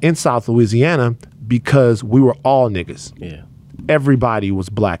experienced in South Louisiana because we were all niggas. Yeah. Everybody was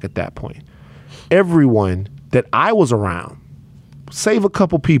black at that point. Everyone that I was around, save a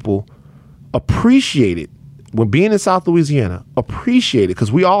couple people, appreciated when being in South Louisiana, appreciated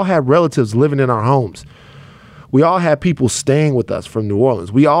because we all had relatives living in our homes. We all had people staying with us from New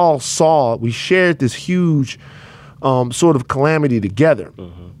Orleans. We shared this huge sort of calamity together.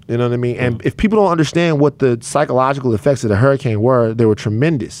 You know what I mean? And if people don't understand what the psychological effects of the hurricane were, they were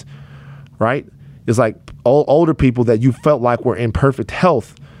tremendous, right? It's like older people that you felt like were in perfect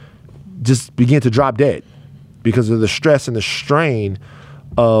health just begin to drop dead because of the stress and the strain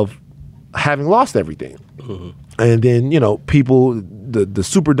of having lost everything. And then, people, the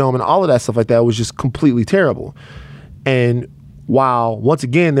Superdome and all of that stuff like that was just completely terrible. And while, once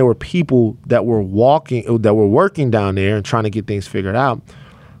again, there were people that were working down there and trying to get things figured out,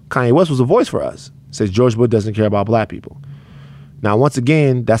 Kanye West was a voice for us. Says George Bush doesn't care about black people. Now, once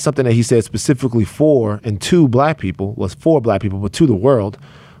again, that's something that he said specifically for black people, but to the world.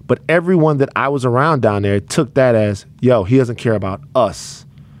 But everyone that I was around down there took that as, yo, he doesn't care about us.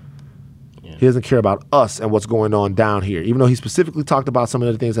 Yeah. He doesn't care about us and what's going on down here. Even though he specifically talked about some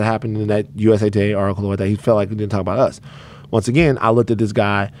of the things that happened in that USA Today article or that, he felt like he didn't talk about us. Once again, I looked at this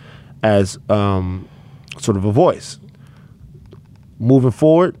guy as sort of a voice. Moving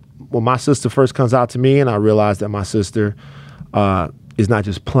forward, when my sister first comes out to me and I realized that my sister is not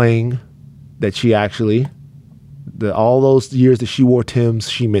just playing, that she actually, all those years that she wore Timbs,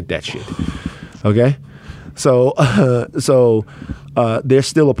 she meant that shit. Okay? So there's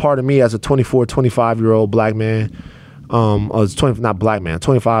still a part of me as a 24, 25-year-old black man, not black man,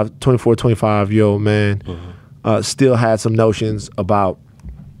 24, 25-year-old man, still had some notions about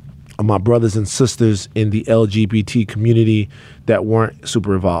my brothers and sisters in the LGBT community that weren't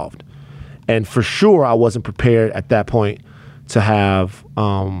super evolved. And for sure, I wasn't prepared at that point to have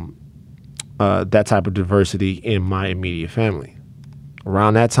that type of diversity in my immediate family.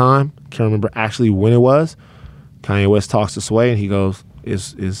 Around that time, can't remember actually when it was, Kanye West talks to Sway and he goes,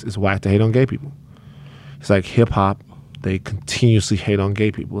 it's whack to hate on gay people. It's like hip hop, they continuously hate on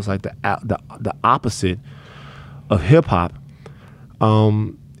gay people. It's like the opposite of hip hop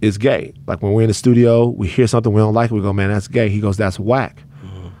is gay. Like when we're in the studio, we hear something we don't like, we go, man, that's gay. He goes, that's whack.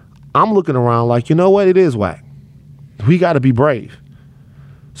 I'm looking around like, you know what? It is whack. We got to be brave.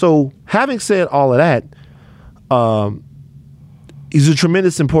 So having said all of that, he's a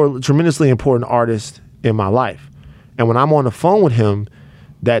tremendously important artist in my life. And when I'm on the phone with him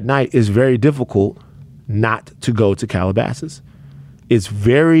that night, it's very difficult not to go to Calabasas. It's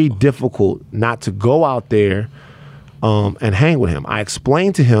very difficult not to go out there and hang with him. I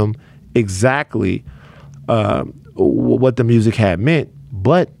explained to him exactly what the music had meant,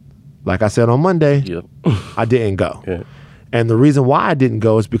 but like I said on Monday, I didn't go. Yeah. And the reason why I didn't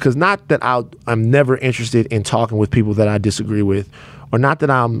go is because not that I'm never interested in talking with people that I disagree with, or not that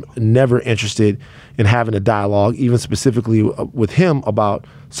I'm never interested in having a dialogue, even specifically with him about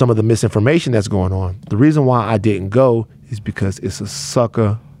some of the misinformation that's going on. The reason why I didn't go is because it's a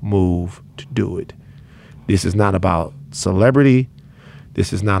sucker move to do it. This is not about celebrity.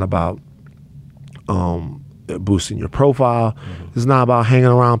 This is not about boosting your profile. This is not about hanging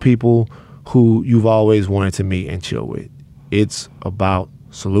around people who you've always wanted to meet and chill with. It's about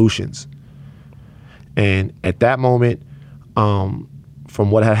solutions. And at that moment, from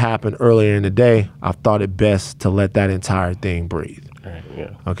what had happened earlier in the day, I thought it best to let that entire thing breathe. Right,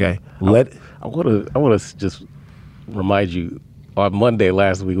 yeah. Okay. I want to just remind you, on Monday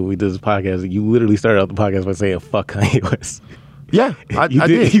last week when we did this podcast, you literally started out the podcast by saying "fuck Kanye West." Yeah, I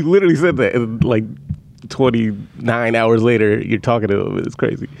did. You literally said that, and like 29 hours later, you're talking to him. It's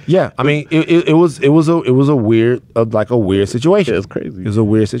crazy. Yeah, I mean, it was a weird situation. Yeah, it's crazy. It was a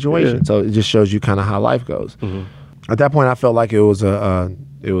weird situation. Yeah. So it just shows you kind of how life goes. Mm-hmm. At that point, I felt like it was a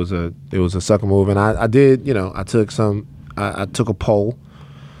sucker move, and I did. I took a poll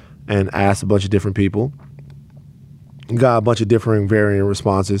and asked a bunch of different people. Got a bunch of differing, varying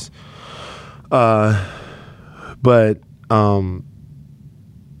responses. But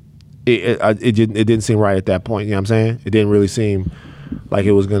it didn't seem right at that point. You know what I'm saying? It didn't really seem like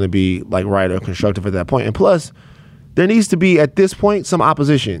it was going to be like right or constructive at that point. And plus, there needs to be at this point some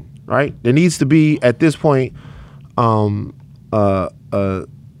opposition, right? There needs to be at this point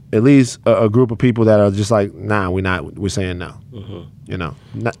at least a group of people that are just like, nah, we're saying no. You know,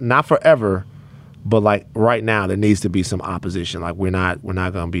 not forever, but like right now there needs to be some opposition. Like we're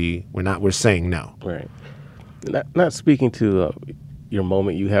saying no. Right. Not speaking to your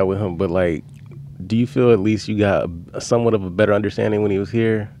moment you had with him, but like, do you feel at least you got somewhat of a better understanding when he was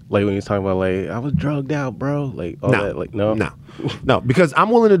here? Like when he was talking about like, I was drugged out, bro. Like all that. Like no, because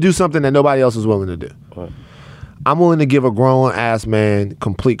I'm willing to do something that nobody else is willing to do. What? I'm willing to give a grown ass man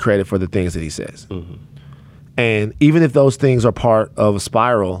complete credit for the things that he says. And even if those things are part of a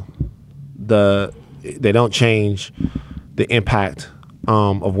spiral, they don't change the impact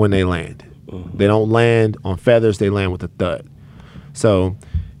of when they land. They don't land on feathers, they land with a thud. So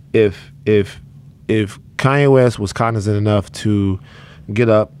if Kanye West was cognizant enough to get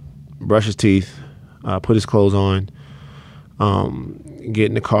up, brush his teeth, put his clothes on, get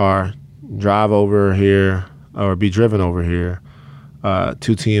in the car, drive over here, or be driven over here to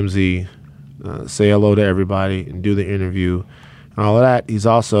TMZ, say hello to everybody, and do the interview, and all of that, he's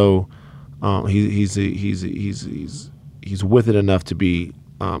also he's with it enough to be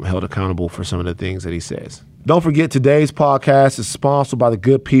held accountable for some of the things that he says. Don't forget, today's podcast is sponsored by the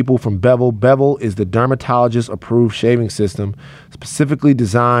good people from Bevel. Bevel is the dermatologist-approved shaving system specifically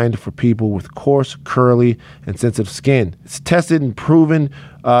designed for people with coarse, curly, and sensitive skin. It's tested and proven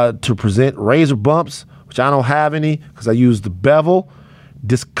to present razor bumps, which I don't have any because I use the Bevel,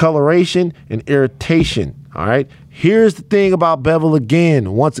 discoloration, and irritation. All right? Here's the thing about Bevel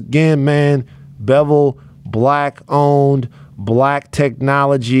again. Once again, man, Bevel, black-owned, black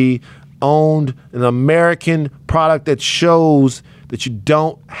technology, owned, an American product that shows that you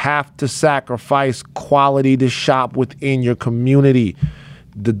don't have to sacrifice quality to shop within your community.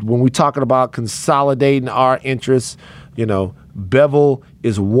 When we're talking about consolidating our interests, you know, Bevel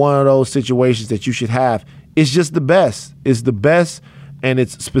is one of those situations that you should have. It's just the best. It's the best, and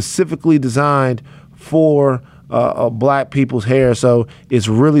it's specifically designed for black people's hair. So it's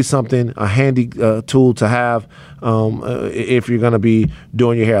really something, a handy tool to have if you're going to be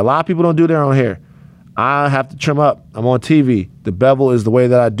doing your hair. A lot of people don't do their own hair. I have to trim up. I'm on TV. The Bevel is the way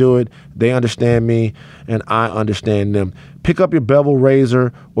that I do it. They understand me, and I understand them. Pick up your Bevel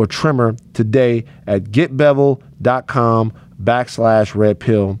razor or trimmer today at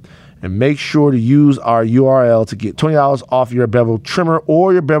getbevel.com/redpill. And make sure to use our URL to get $20 off your Bevel trimmer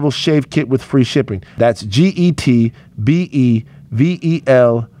or your Bevel shave kit with free shipping. That's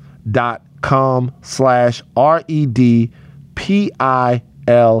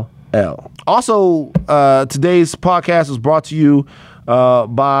getbevel.com/REDPILL. Also, today's podcast was brought to you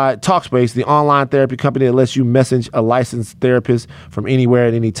by Talkspace, the online therapy company that lets you message a licensed therapist from anywhere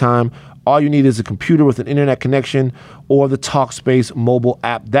at any time. All you need is a computer with an internet connection or the Talkspace mobile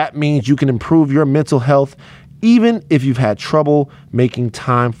app. That means you can improve your mental health even if you've had trouble making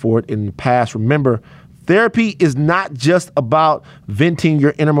time for it in the past. Remember, therapy is not just about venting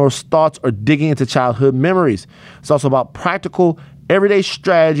your innermost thoughts or digging into childhood memories. It's also about practical, everyday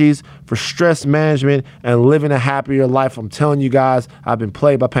strategies for stress management and living a happier life. I'm telling you guys, I've been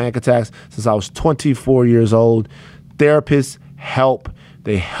plagued by panic attacks since I was 24 years old. Therapists help.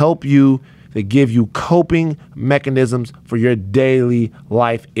 They help you. They give you coping mechanisms for your daily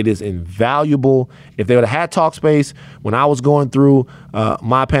life. It is invaluable. If they would have had Talkspace when I was going through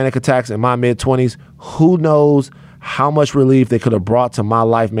my panic attacks in my mid-20s, who knows how much relief they could have brought to my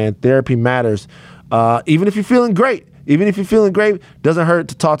life, man. Therapy matters. Even if you're feeling great. Even if you're feeling great, doesn't hurt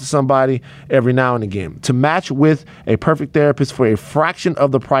to talk to somebody every now and again. To match with a perfect therapist for a fraction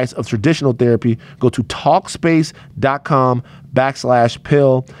of the price of traditional therapy, go to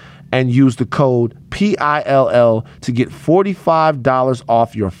Talkspace.com/pill and use the code PILL to get $45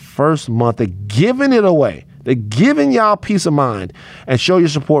 off your first month. They're giving it away. They're giving y'all peace of mind, and show your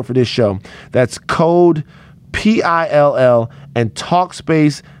support for this show. That's code PILL and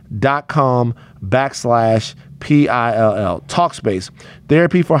Talkspace.com/PILL. Talkspace,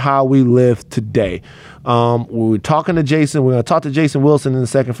 therapy for how we live today. We're talking to Jason. We're going to talk to Jason Wilson in a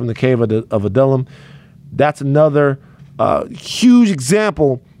second from the Cave of Adullam. That's another huge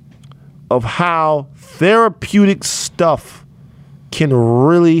example of how therapeutic stuff can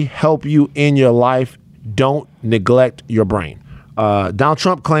really help you in your life. Don't neglect your brain. Donald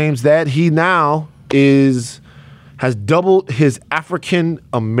Trump claims that he now has doubled his African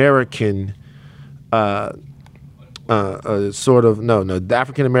American the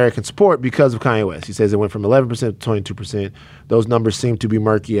African American support because of Kanye West. He says it went from 11% to 22%. Those numbers seem to be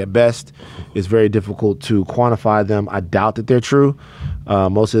murky at best. It's very difficult to quantify them. I doubt that they're true.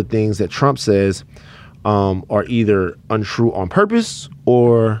 Most of the things that Trump says are either untrue on purpose,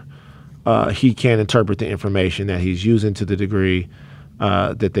 or he can't interpret the information that he's using to the degree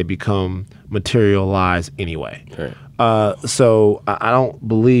that they become materialized anyway. Right. So I don't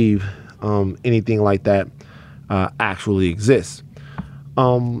believe anything like that actually exists.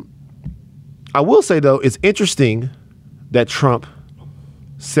 I will say, though, it's interesting that Trump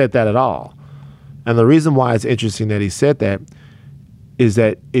said that at all. And the reason why it's interesting that he said that is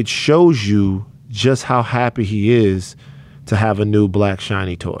that it shows you just how happy he is to have a new black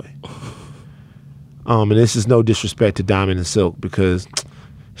shiny toy. And this is no disrespect to Diamond and Silk, because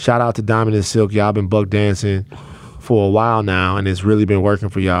shout out to Diamond and Silk. Y'all been buck dancing for a while now, and it's really been working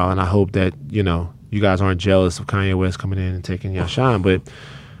for y'all. And I hope that, you know, you guys aren't jealous of Kanye West coming in and taking your shine. But,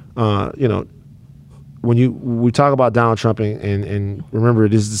 you know, when we talk about Donald Trump, and remember,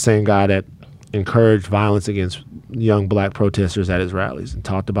 this is the same guy that encouraged violence against young black protesters at his rallies and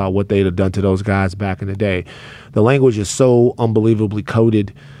talked about what they'd have done to those guys back in the day. The language is so unbelievably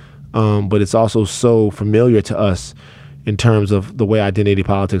coded, but it's also so familiar to us in terms of the way identity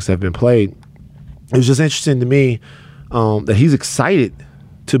politics have been played. It was just interesting to me that he's excited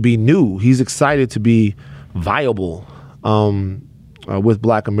to be new. He's excited to be viable with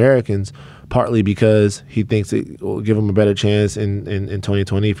black Americans, partly because he thinks it will give him a better chance in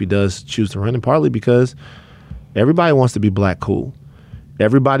 2020 if he does choose to run, and partly because everybody wants to be black cool.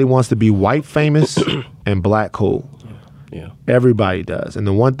 Everybody wants to be white famous and black cool. Yeah. Everybody does. And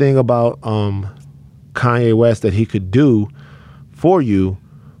the one thing about Kanye West that he could do for you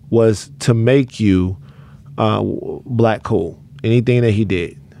was to make you black cool. Anything that he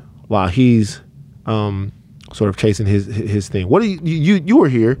did while he's sort of chasing his thing. What do you were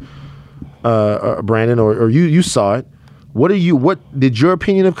here, Brandon, or you saw it. What did your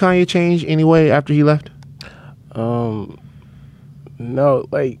opinion of Kanye change anyway after he left? No,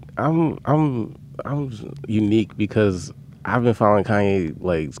 like I'm unique because I've been following Kanye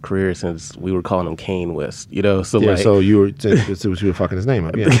like's career since we were calling him Kanye West, you know. So yeah, like, so you were fucking his name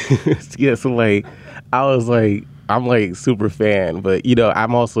up, yeah. Yeah. So like, I was like, I'm like super fan, but you know,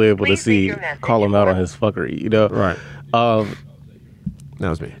 I'm also able to call him out on his fuckery, you know. Right. That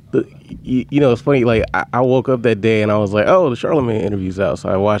was me. You know, it's funny. Like I woke up that day and I was like, oh, the Charlamagne interview's out, so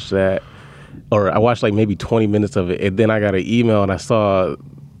I watched that. Or I watched like maybe 20 minutes of it, and then I got an email and I saw,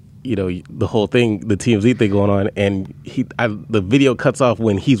 you know, the whole thing, the TMZ thing going on, and the video cuts off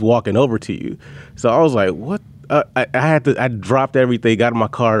when he's walking over to you. So I was like, what? I dropped everything, got in my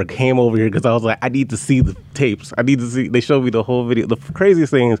car, came over here because I was like, I need to see the tapes. I need to see. They showed me the whole video. The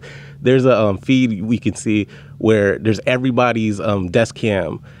craziest thing is there's a feed we can see where there's everybody's desk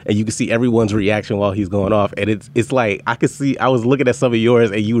cam, and you can see everyone's reaction while he's going off. And it's like I was looking at some of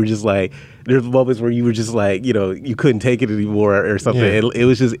yours, and you were just like, there's moments where you were just like, you know, you couldn't take it anymore or something. Yeah. It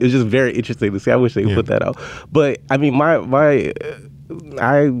was just very interesting to see. I wish they would put that out. But I mean, not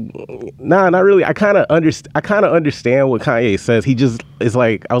really. I kind of understand what Kanye says. He just is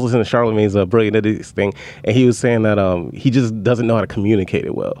like, I was listening to Charlamagne's Brilliant Idiots thing, and he was saying that he just doesn't know how to communicate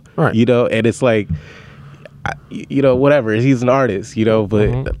it well. Right. You know, and it's like, you know, whatever. He's an artist, you know,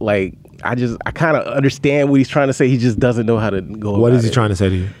 but like, I kind of understand what he's trying to say. He just doesn't know how to go. What is he trying to say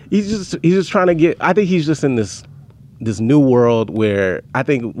to you? He's just trying to get. I think he's just in this new world where I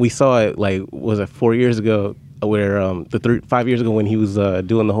think we saw it. Like, was it 4 years ago? Where 5 years ago when he was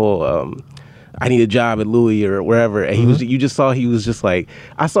doing the whole I need a job at Louis or wherever, and you just saw he was just like,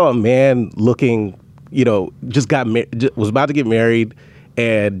 I saw a man looking, you know, just was about to get married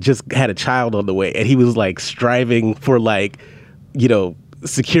and just had a child on the way, and he was like striving for, like, you know,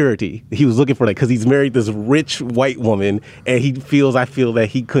 security. He was looking for that because he's married this rich white woman, and I feel that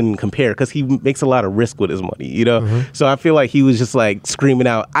he couldn't compare because he makes a lot of risk with his money, you know. So I feel like he was just like screaming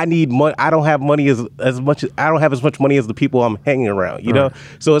out, I need money. I don't have money as much money as the people I'm hanging around, you know.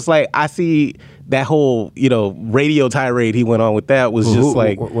 So it's like, I see that whole, you know, radio tirade he went on with that was just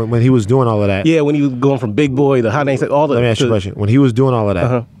like when he was doing all of that. Yeah, when he was going from Big Boy to Hot Names, all the. Let me ask you a question. When he was doing all of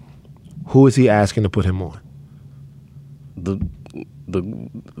that, who is he asking to put him on?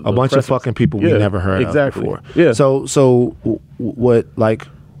 A bunch of fucking people we never heard of before. Yeah. So what, like,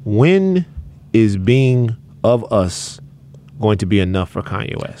 when is being of us going to be enough for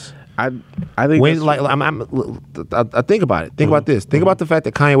Kanye West? I think when, like, I think about it. Think about this. Think about the fact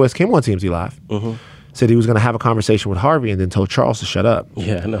that Kanye West came on TMZ Live, said he was going to have a conversation with Harvey, and then told Charles to shut up.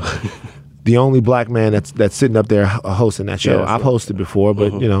 Yeah, I know. The only black man that's sitting up there hosting that show. I've hosted before,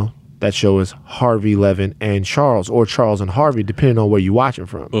 but you know. That show is Harvey Levin and Charles, or Charles and Harvey, depending on where you watch it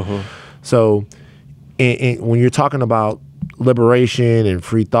from. So when you're talking about liberation and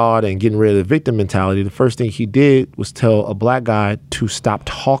free thought and getting rid of the victim mentality, the first thing he did was tell a black guy to stop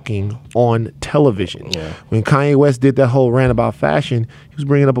talking on television. Yeah. When Kanye West did that whole rant about fashion, he was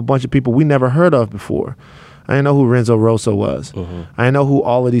bringing up a bunch of people we never heard of before. I didn't know who Renzo Rosso was. I didn't know who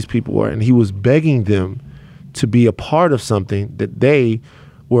all of these people were. And he was begging them to be a part of something that they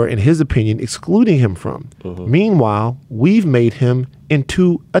were, in his opinion, excluding him from. Meanwhile, we've made him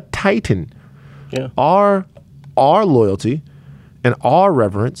into a titan. Yeah. Our loyalty and our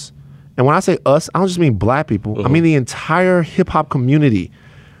reverence, and when I say us, I don't just mean black people. I mean the entire hip hop community,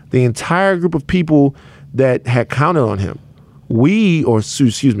 the entire group of people that had counted on him.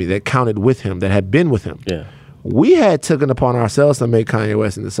 That counted with him, that had been with him. Yeah. We had taken upon ourselves to make Kanye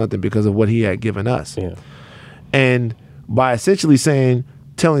West into something because of what he had given us. Yeah. And by essentially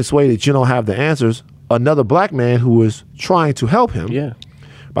telling Sway that you don't have the answers, another black man who was trying to help him, Yeah.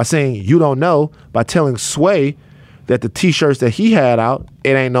 by saying you don't know, by telling Sway that the t-shirts that he had out,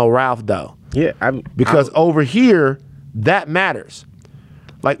 it ain't no Ralph though. Yeah. Because over here, that matters.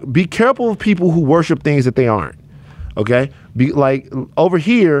 Like, be careful of people who worship things that they aren't. Okay? Over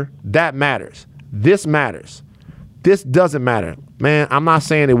here, that matters. This matters. This doesn't matter. Man, I'm not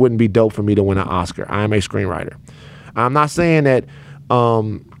saying it wouldn't be dope for me to win an Oscar. I am a screenwriter. I'm not saying that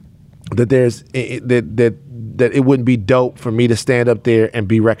that it wouldn't be dope for me to stand up there and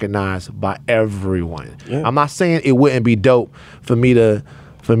be recognized by everyone. Yeah. I'm not saying it wouldn't be dope for me to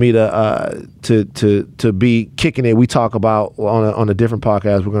be kicking it. We talk about on a different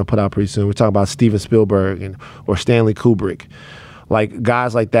podcast we're going to put out pretty soon. We talk about Steven Spielberg or Stanley Kubrick, like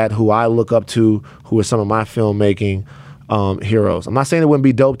guys like that who I look up to, who are some of my filmmaking heroes. I'm not saying it wouldn't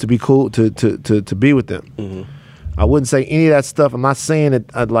be dope to be cool to be with them. I wouldn't say any of that stuff. I'm not saying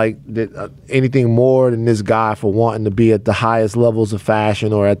that anything more than this guy for wanting to be at the highest levels of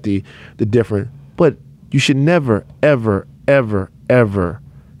fashion or at the different. But you should never, ever, ever, ever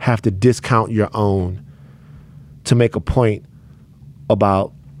have to discount your own to make a point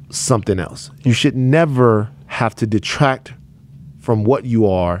about something else. You should never have to detract from what you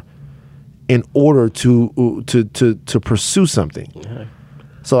are in order to pursue something. Yeah.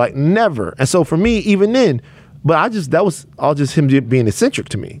 So like never. And so for me, even then, but that was all just him being eccentric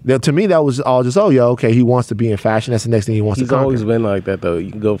to me. To me, that was all just, okay, he wants to be in fashion. That's the next thing he wants to conquer. He's always been like that, though. You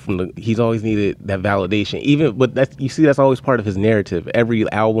can go he's always needed that validation. But that's always part of his narrative. Every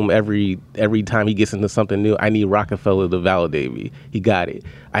album, every time he gets into something new, I need Rockefeller to validate me. He got it.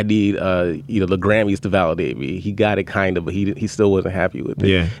 I need, the Grammys to validate me. He got it kind of, but he still wasn't happy with it.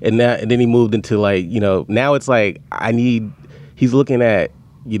 Yeah. And then he moved into now it's like, he's looking at,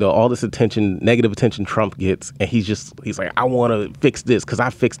 all this negative attention Trump gets, and he's like, I want to fix this because I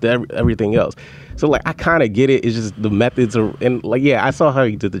fixed everything else. So like, I kind of get it. It's just the methods are, and like, yeah, I saw how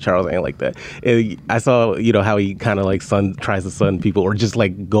he did the Charles Ant like that. And I saw, how he kind of like tries to sun people or just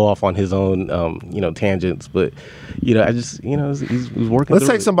like go off on his own, tangents. But, I just, he's working. Let's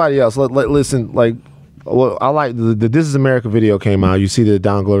take somebody else. Listen, like, well, I like the This Is America video came out. You see the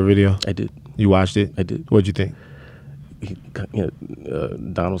Don Glover video? I did. You watched it? I did. What'd you think?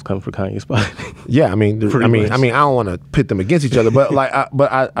 Donald's coming for Kanye's spot. Yeah, I mean, I don't want to pit them against each other, but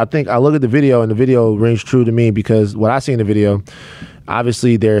I think I look at the video and the video rings true to me because what I see in the video,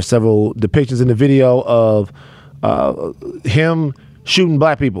 obviously there are several depictions in the video of him shooting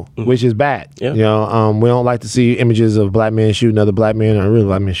black people, which is bad. Yeah. We don't like to see images of black men shooting other black men or really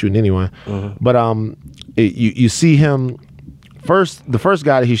black men shooting anyone. But you see him the first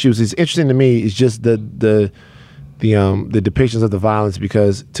guy that he shoots. It's interesting to me. Is just the depictions of the violence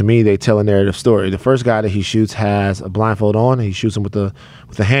because to me they tell a narrative story. The first guy that he shoots has a blindfold on and he shoots him with a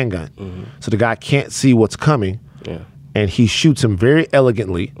handgun. So the guy can't see what's coming. Yeah. And he shoots him very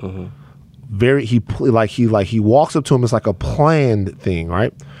elegantly. He walks up to him. It's like a planned thing,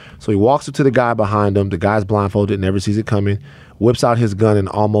 right? So he walks up to the guy behind him. The guy's blindfolded, never sees it coming. Whips out his gun and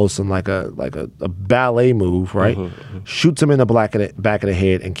almost in like a ballet move, right? Shoots him in the back of the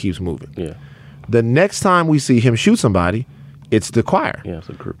head and keeps moving. Yeah. The next time we see him shoot somebody, it's the choir. Yeah, it's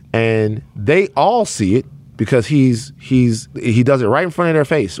a group. And they all see it because he does it right in front of their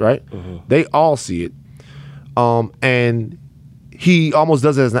face, right? They all see it. And he almost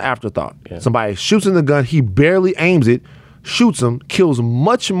does it as an afterthought. Yeah. Somebody shoots in the gun, he barely aims it, shoots them, kills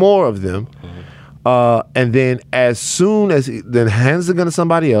much more of them. And then as soon as he then hands the gun to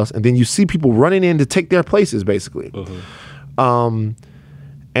somebody else, and then you see people running in to take their places, basically.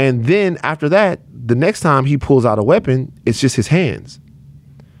 And then after that, the next time he pulls out a weapon, it's just his hands.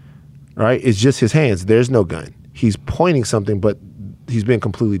 Right? It's just his hands. There's no gun. He's pointing something, but he's been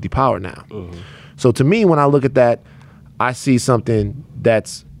completely depowered now. So to me, when I look at that, I see something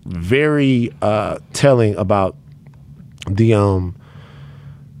that's very telling about the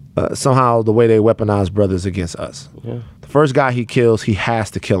somehow the way they weaponize brothers against us. Yeah. The first guy he kills, he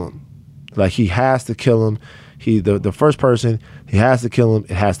has to kill him. Like he has to kill him. The first person, he has to kill him.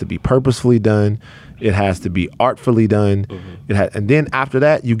 It has to be purposefully done. It has to be artfully done. And then after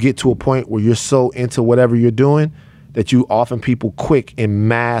that, you get to a point where you're so into whatever you're doing that you often people quick in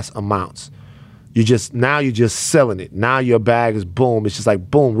mass amounts. You're just selling it. Now your bag is boom. It's just like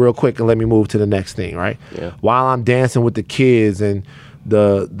boom, real quick, and let me move to the next thing, right? Yeah. While I'm dancing with the kids and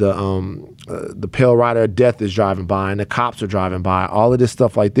the Pale Rider of Death is driving by and the cops are driving by, all of this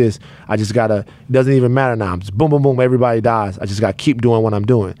stuff like this, I just gotta, it doesn't even matter now. I'm just boom, boom, boom, everybody dies. I just gotta keep doing what I'm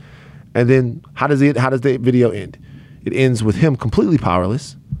doing. And then how does the video end? It ends with him completely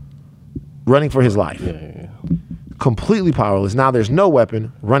powerless, running for his life. Yeah. Completely powerless. Now there's no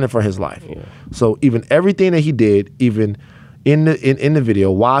weapon, running for his life. Yeah. So even everything that he did, even in the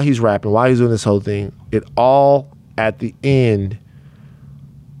video, while he's rapping, while he's doing this whole thing, it all at the end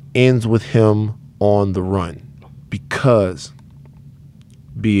ends with him on the run. Because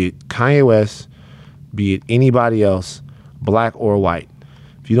be it Kanye West, be it anybody else, black or white,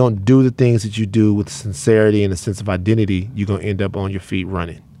 if you don't do the things that you do with sincerity and a sense of identity, you're going to end up on your feet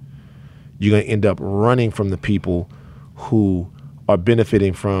running. You're going to end up running from the people who are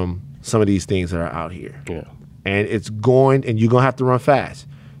benefiting from some of these things that are out here. Yeah. And you're going to have to run fast.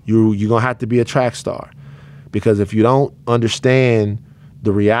 You're going to have to be a track star. Because if you don't understand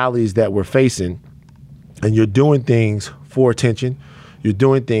the realities that we're facing and you're doing things for attention, you're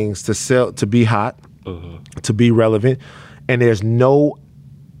doing things to sell, to be hot, to be relevant, and there's no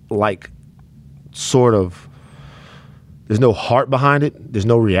there's no heart behind it. There's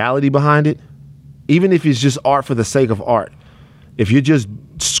no reality behind it. Even if it's just art for the sake of art, if you're just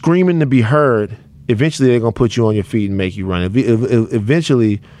screaming to be heard, eventually they're going to put you on your feet and make you run.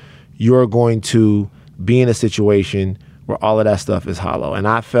 Eventually, you're going to be in a situation where all of that stuff is hollow. And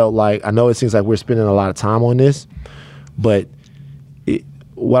I felt like, I know it seems like we're spending a lot of time on this, but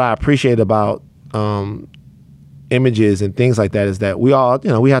what I appreciate about images and things like that is that we all,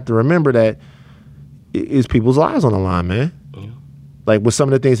 we have to remember that it's people's lives on the line, man. Yeah. Like with some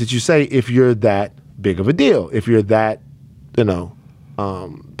of the things that you say, if you're that big of a deal, if you're that,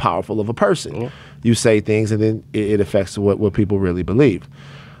 powerful of a person, you say things and then it affects what people really believe.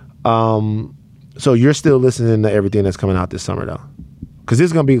 So you're still listening to everything that's coming out this summer though. Because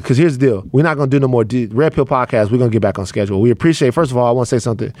here's the deal. We're not going to do no more Red Pill podcast. We're going to get back on schedule. We appreciate, first of all, I want to say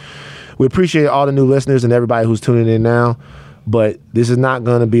something. We appreciate all the new listeners and everybody who's tuning in now, but this is not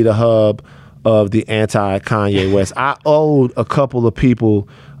going to be the hub of the anti-Kanye West. I owed a couple of people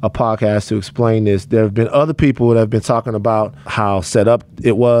a podcast to explain this. There have been other people that have been talking about how set up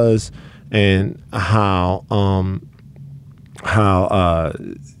it was and how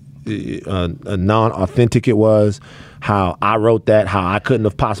non-authentic it was, how I wrote that, how I couldn't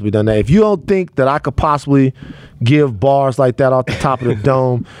have possibly done that. If you don't think that I could possibly give bars like that off the top of the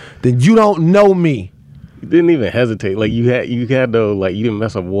dome, then you don't know me. You didn't even hesitate. Like you had no, like you didn't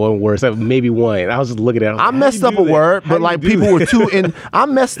mess up one word, except maybe one. I was just looking at it. I messed up a word, but like people were too in. I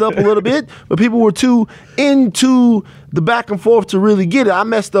messed up a little bit, but people were too into the back and forth to really get it. I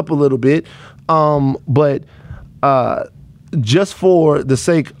messed up a little bit, but just for the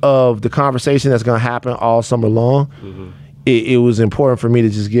sake of the conversation that's going to happen all summer long, it was important for me to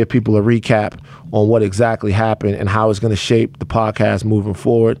just give people a recap on what exactly happened and how it's going to shape the podcast moving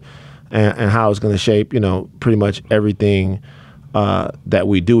forward. And how it's going to shape, pretty much everything that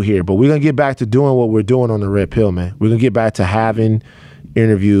we do here. But we're going to get back to doing what we're doing on the Red Pill, man. We're going to get back to having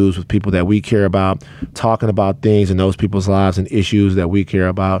interviews with people that we care about, talking about things in those people's lives and issues that we care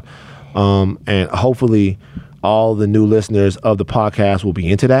about. And hopefully all the new listeners of the podcast will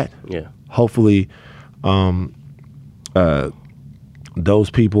be into that. Yeah. Hopefully those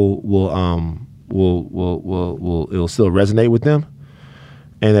people will it'll still resonate with them.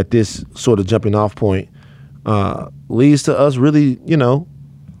 And that this sort of jumping off point leads to us really,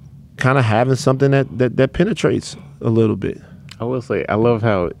 kind of having something that penetrates a little bit. I will say, I love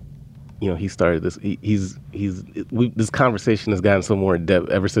how, he started this. This conversation has gotten so more in depth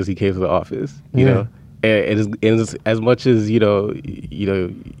ever since he came to the office. You know, and it's, as much as you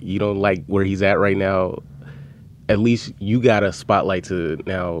don't like where he's at right now. At least you got a spotlight to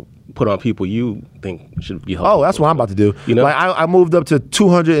now put on people you think should be helpful. Oh, that's what I'm about to do. Like I moved up to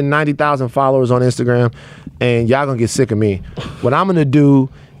 290,000 followers on Instagram, and y'all gonna get sick of me. What I'm gonna do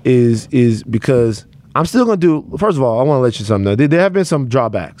is because I'm still gonna do. First of all, I want to let you something. There have been some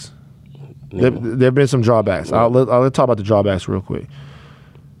drawbacks. There have been some drawbacks. I'll talk about the drawbacks real quick.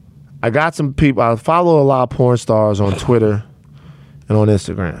 I got some people. I follow a lot of porn stars on Twitter and on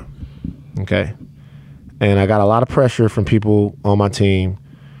Instagram. Okay, and I got a lot of pressure from people on my team.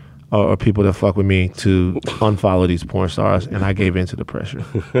 Or people that fuck with me to unfollow these porn stars, and I gave in to the pressure.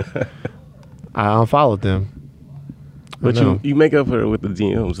 I unfollowed them But you make up for it with the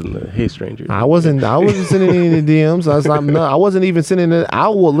DMs and the hey stranger. I wasn't sending any DMs. I wasn't even sending it.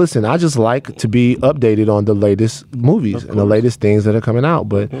 Listen. I just like to be updated on the latest movies and the latest things that are coming out.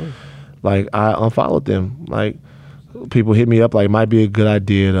 But like I unfollowed them. Like people hit me up like, might be a good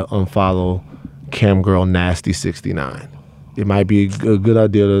idea to unfollow Camgirl Nasty 69. It might be a good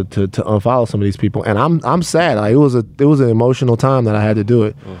idea to unfollow some of these people. And I'm sad. Like it was an emotional time that I had to do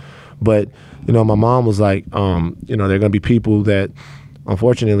it. But you know, my mom was like, you know, there are going to be people that,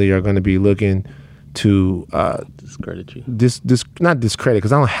 unfortunately, are going to be looking to discredit you. Not discredit,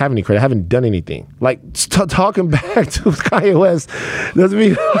 because I don't have any credit. I haven't done anything. Like talking back to Kanye West doesn't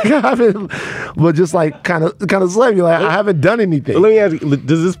mean like I haven't, but just like kind of slap you. Like I haven't done anything. Let me ask you: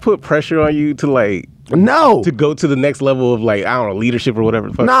 does this put pressure on you to like? No. To go to the next level of like, I don't know, leadership or whatever.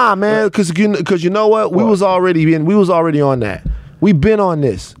 Nah, man, because you know what? We was already on that. We've been on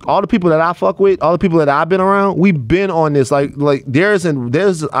this. All the people that I fuck with, all the people that I've been around, we've been on this. Like there's.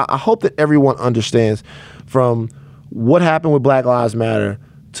 I hope that everyone understands, from what happened with Black Lives Matter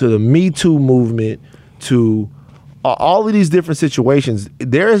to the Me Too movement to all of these different situations.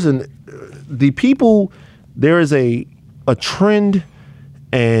 There is a trend,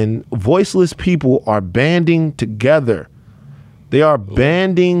 and voiceless people are banding together. They are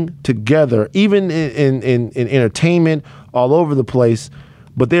banding together, even in entertainment, all over the place.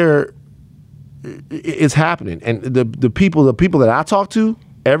 But it's happening, and the people that I talk to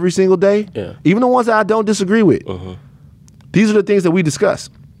every single day, even the ones that I don't disagree with, these are the things that we discuss.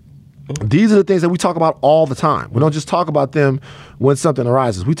 These are the things that we talk about all the time. We don't just talk about them when something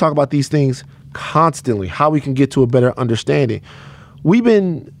arises. We talk about these things constantly. How we can get to a better understanding.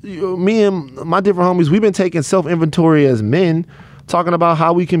 Me and my different homies, we've been taking self-inventory as men, talking about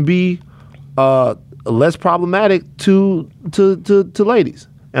how we can be less problematic to ladies,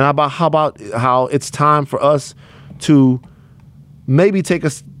 and about how it's time for us to maybe take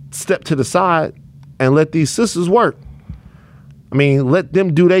a step to the side and let these sisters work. I mean, let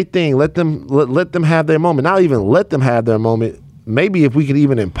them do their thing. Let them have their moment. Not even let them have their moment. Maybe if we could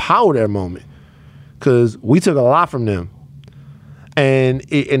even empower their moment, because we took a lot from them. And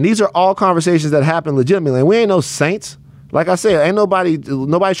these are all conversations that happen legitimately. And we ain't no saints. Like I said, ain't nobody's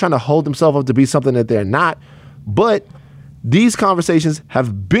trying to hold themselves up to be something that they're not. But these conversations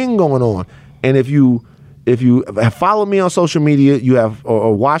have been going on. And if you have followed me on social media, you have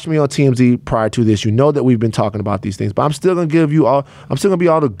or watched me on TMZ prior to this, you know that we've been talking about these things. But I'm still gonna be all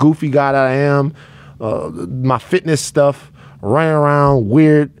the goofy guy that I am, my fitness stuff, running around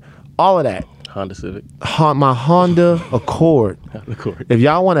weird, all of that. Honda Civic. My Honda Accord. If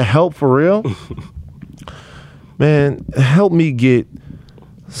y'all want to help for real, man, help me get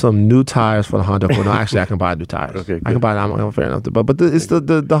some new tires for the Honda Accord. No, actually, I can buy new tires. Okay, I can buy them. I'm fair enough. But it's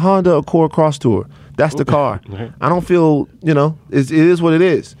the Honda Accord Cross Tour. That's the car. Right. I don't feel, it is what it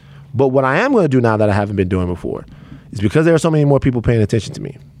is. But what I am going to do now that I haven't been doing before is, because there are so many more people paying attention to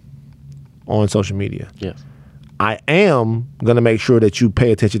me on social media. Yes. I am going to make sure that you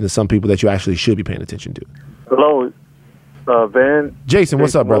pay attention to some people that you actually should be paying attention to. Hello, Van. Jason,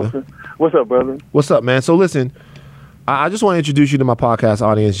 what's up, brother? Wilson. What's up, brother? What's up, man? So listen, I just want to introduce you to my podcast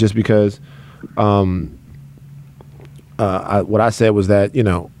audience, just because what I said was that,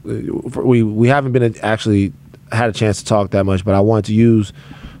 we haven't been actually had a chance to talk that much, but I wanted to use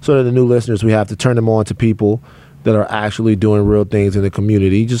sort of the new listeners we have to turn them on to people that are actually doing real things in the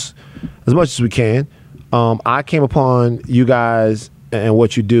community, just as much as we can. I came upon you guys and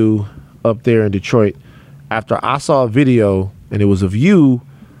what you do up there in Detroit after I saw a video, and it was of you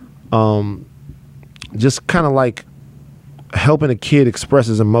just kind of like helping a kid express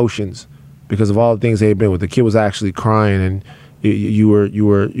his emotions because of all the things they've been with. The kid was actually crying, and you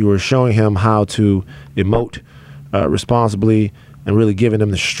were showing him how to emote responsibly and really giving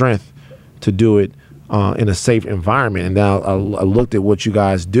him the strength to do it in a safe environment. And now I looked at what you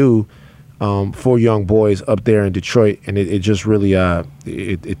guys do for young boys up there in Detroit, and it just really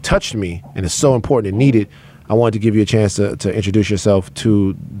it touched me, and it's so important and needed. I wanted to give you a chance to introduce yourself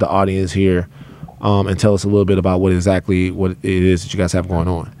to the audience here and tell us a little bit about what it is that you guys have going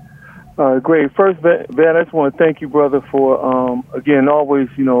on. Great. First, Van, I just want to thank you, brother, for, again, always,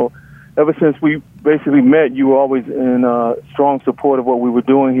 ever since we basically met, you were always in strong support of what we were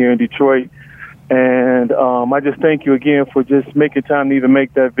doing here in Detroit. And I just thank you again for just making time to even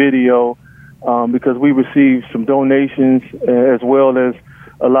make that video, because we received some donations as well as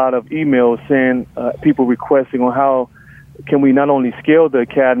a lot of emails saying people requesting on how can we not only scale the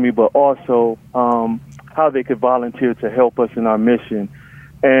academy, but also how they could volunteer to help us in our mission.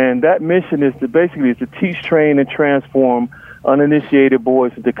 And that mission is to teach, train, and transform uninitiated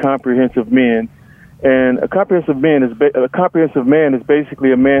boys into comprehensive men. And a comprehensive man is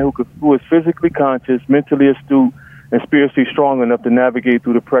basically a man who is physically conscious, mentally astute, and spiritually strong enough to navigate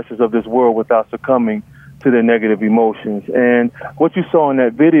through the pressures of this world without succumbing to their negative emotions. And what you saw in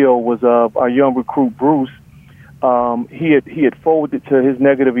that video was our young recruit, Bruce. He had folded to his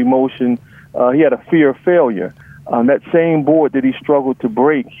negative emotion. He had a fear of failure. That same board that he struggled to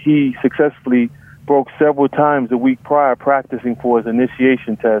break, he successfully broke several times the week prior, practicing for his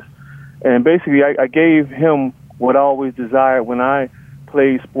initiation test. And basically, I gave him what I always desired when I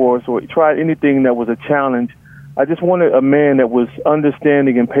played sports or tried anything that was a challenge. I just wanted a man that was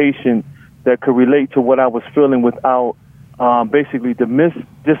understanding and patient, that could relate to what I was feeling without basically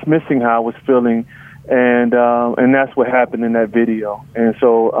dismissing how I was feeling. And that's what happened in that video. And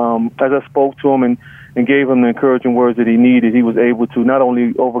so as I spoke to him and gave him the encouraging words that he needed, he was able to not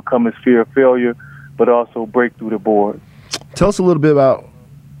only overcome his fear of failure, but also break through the board. Tell us a little bit about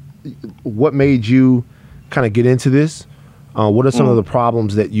what made you kind of get into this. What are some of the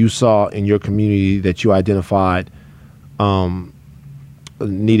problems that you saw in your community that you identified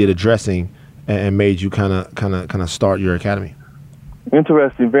needed addressing and made you kind of start your academy?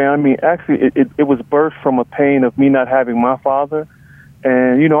 Interesting, Van. I mean, actually, it was birthed from a pain of me not having my father.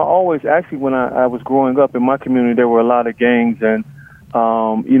 And, you know, I always, actually, when I was growing up in my community, there were a lot of gangs. And,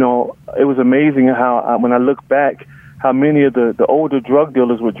 you know, it was amazing how, when I look back, how many of the older drug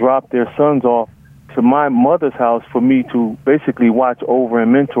dealers would drop their sons off to my mother's house for me to basically watch over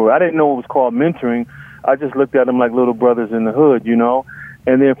and mentor. I didn't know it was called mentoring. I just looked at them like little brothers in the hood, you know.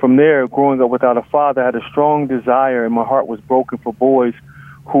 And then from there, growing up without a father, I had a strong desire, and my heart was broken for boys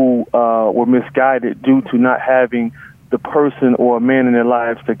who were misguided due to not having the person or a man in their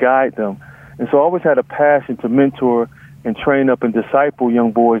lives to guide them. And so I always had a passion to mentor and train up and disciple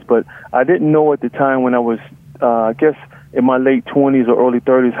young boys, but I didn't know at the time when I was, I guess, in my late 20s or early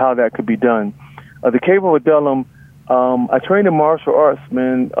 30s, how that could be done. The Cave of Adullam, I trained in martial arts,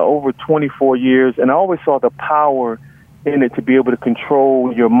 man, over 24 years, and I always saw the power in it to be able to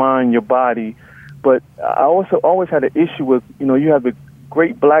control your mind, your body. But I also always had an issue with, you know, you have the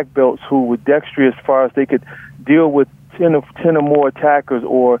great black belts who were dexterous as far as they could deal with 10 or more attackers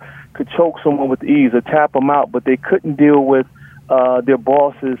or could choke someone with ease or tap them out, but they couldn't deal with their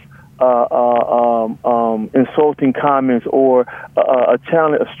bosses' insulting comments or a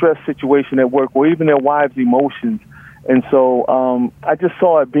challenge, a stress situation at work, or even their wives' emotions. And so I just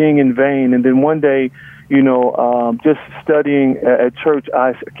saw it being in vain. And then one day, you know, just studying at church,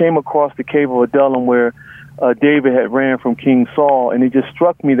 I came across the Cave of Adullam where David had ran from King Saul, and it just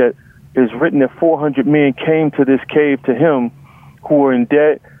struck me that it's written that 400 men came to this cave to him who were in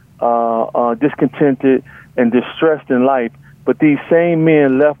debt, discontented, and distressed in life. But these same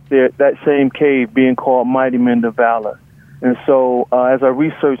men left that same cave being called mighty men of valor. And so as I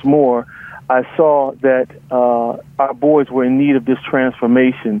researched more, I saw that our boys were in need of this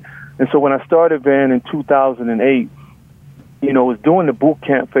transformation. And so when I started Van in 2008, you know, it was during the boot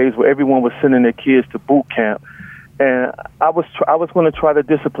camp phase where everyone was sending their kids to boot camp. And I was going to try the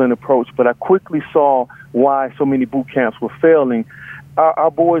discipline approach, but I quickly saw why so many boot camps were failing.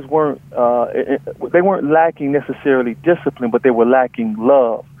 Our boys weren't lacking necessarily discipline, but they were lacking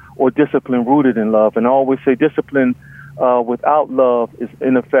love, or discipline rooted in love. And I always say discipline without love is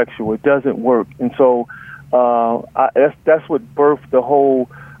ineffectual. It doesn't work. And so that's what birthed the whole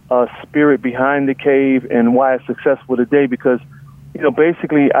spirit behind the cave and why it's successful today. Because, you know,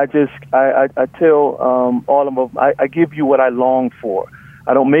 basically I tell all of them, I give you what I long for.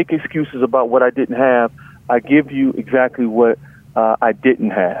 I don't make excuses about what I didn't have. I give you exactly what I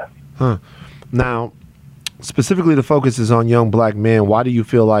didn't have. Huh. Now, specifically the focus is on young black men. Why do you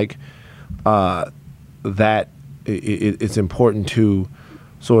feel like that it's important to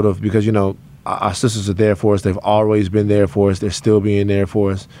sort of, because, you know, our sisters are there for us. They've always been there for us. They're still being there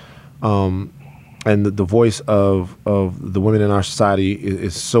for us. And the voice of the women in our society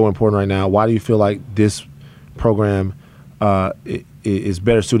is so important right now. Why do you feel like this program is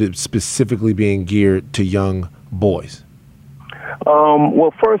better suited specifically being geared to young boys?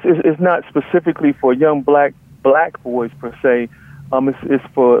 Well, first, it's not specifically for young black boys per se. It's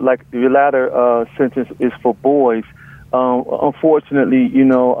for, like the latter sentence is for boys. Unfortunately, you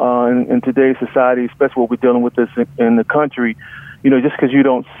know, in today's society, especially what we're dealing with this in the country, you know, just because you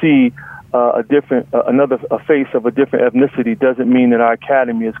don't see a face of a different ethnicity doesn't mean that our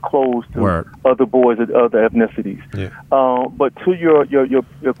academy is closed to other boys of other ethnicities. Yeah. But to your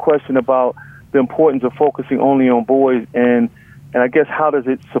question about the importance of focusing only on boys and I guess how does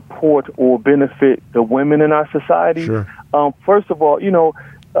it support or benefit the women in our society? Sure. First of all, you know,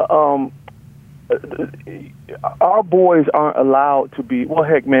 our boys aren't allowed to be. Well,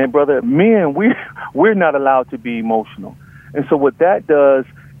 heck, man, brother, men, we're not allowed to be emotional, and so what that does,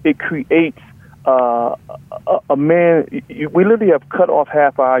 it creates a man. We literally have cut off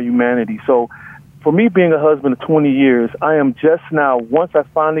half our humanity. So, for me, being a husband of 20 years, I am just now. Once I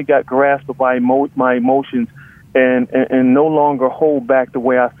finally got grasp of my emotions, and no longer hold back the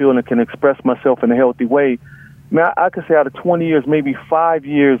way I feel and can express myself in a healthy way. Man, I could say out of 20 years, maybe 5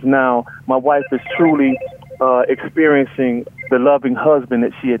 years now, my wife is truly experiencing the loving husband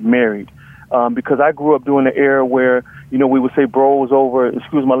that she had married. Because I grew up during the era where, we would say bros over,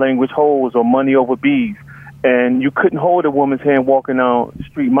 excuse my language, hoes, or money over bees. And you couldn't hold a woman's hand walking down the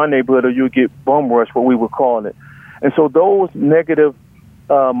street in my neighborhood, or you'd get bum rush, what we would call it. And so those negative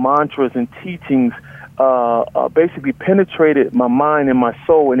mantras and teachings basically penetrated my mind and my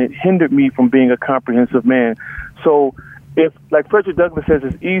soul, and it hindered me from being a comprehensive man. So if, like Frederick Douglass says,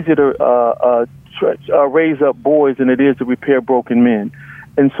 it's easier to raise up boys than it is to repair broken men.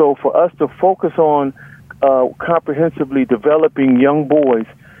 And so for us to focus on comprehensively developing young boys,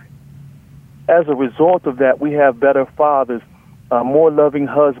 as a result of that, we have better fathers, more loving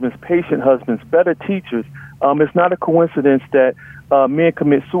husbands, patient husbands, better teachers. It's not a coincidence that men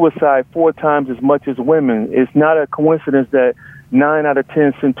commit suicide 4 times as much as women. It's not a coincidence that 9 out of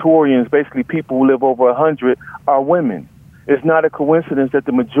 10 centurions, basically people who live over 100, are women. It's not a coincidence that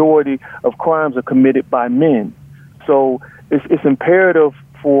the majority of crimes are committed by men. So it's imperative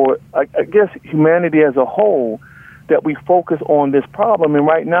for, I guess, humanity as a whole that we focus on this problem. And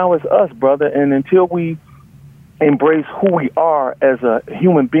right now it's us, brother. And until we embrace who we are as a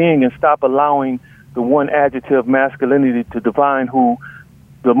human being and stop allowing the one adjective masculinity to define who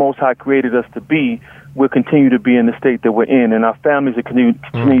the Most High created us to be, we'll continue to be in the state that we're in, and our families will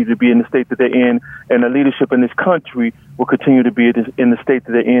continue to be in the state that they're in, and the leadership in this country will continue to be in the state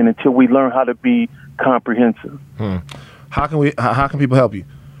that they're in until we learn how to be comprehensive. How can people help you?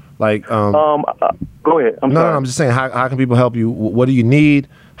 Like, go ahead. No, I'm just saying, how can people help you? What do you need?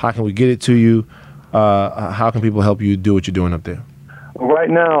 How can we get it to you? How can people help you do what you're doing up there? Right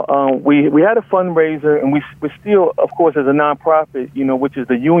now, we had a fundraiser, and we're still, of course, as a nonprofit, which is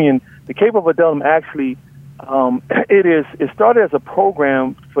the Union. The Cave of Adullam actually, it started as a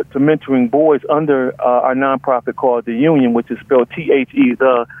program to mentoring boys under our nonprofit called the Union, which is spelled THE,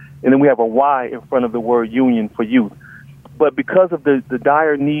 and then we have a Y in front of the word Union for youth. But because of the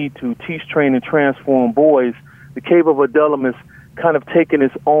dire need to teach, train, and transform boys, the Cave of Adullam has kind of taken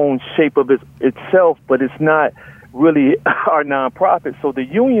its own shape of itself, but it's not really our nonprofit. So the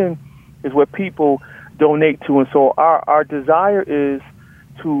Union is what people donate to, and so our desire is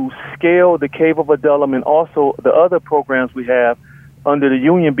to scale the Cave of Adullam and also the other programs we have under the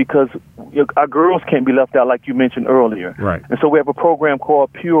Union, because our girls can't be left out, like you mentioned earlier. Right. And so we have a program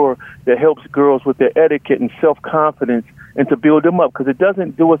called Pure that helps girls with their etiquette and self-confidence and to build them up, because it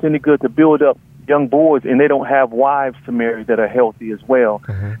doesn't do us any good to build up young boys and they don't have wives to marry that are healthy as well.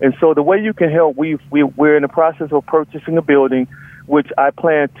 Mm-hmm. And so the way you can help, we're in the process of purchasing a building, which I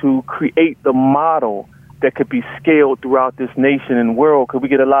plan to create the model that could be scaled throughout this nation and world, because we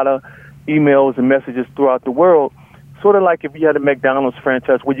get a lot of emails and messages throughout the world, sort of like if you had a McDonald's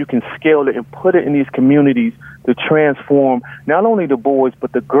franchise where you can scale it and put it in these communities to transform not only the boys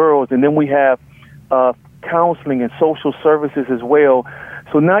but the girls. And then we have counseling and social services as well.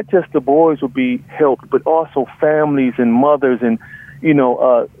 So not just the boys will be helped, but also families and mothers. And, we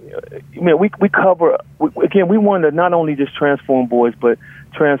cover, again, we want to not only just transform boys, but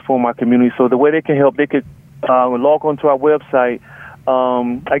transform our community. So the way they can help, they could log on to our website.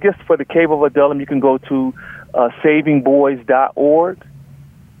 I guess for the Cave of Adullam, you can go to savingboys.org,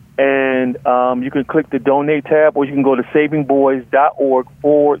 and you can click the donate tab, or you can go to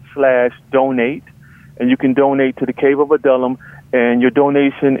savingboys.org/donate, and you can donate to the Cave of Adullam, and your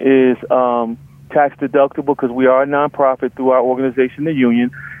donation is tax deductible because we are a nonprofit through our organization, the Union.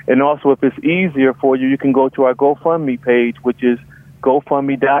 And also, if it's easier for you, you can go to our GoFundMe page, which is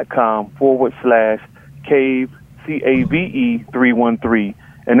GoFundMe.com/Cave, CAVE 313.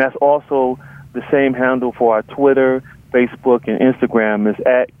 And that's also the same handle for our Twitter, Facebook, and Instagram is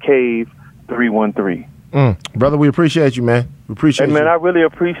 @Cave313. Brother, we appreciate you, man. We appreciate you. Man, I really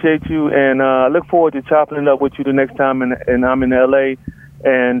appreciate you, and I look forward to chopping it up with you the next time, and I'm in L.A.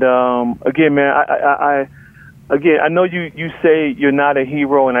 And again, man, I know you say you're not a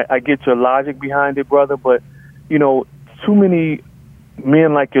hero, and I get your logic behind it, brother, but, too many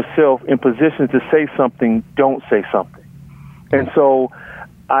men like yourself in positions to say something don't say something. And so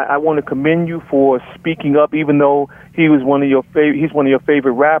I want to commend you for speaking up, even though he's one of your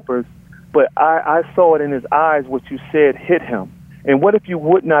favorite rappers. But I saw it in his eyes. What you said hit him. And what if you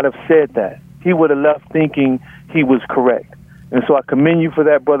would not have said that? he would have left thinking he was correct. And so I commend you for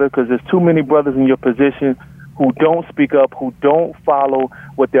that, brother, because there's too many brothers in your position who don't speak up, who don't follow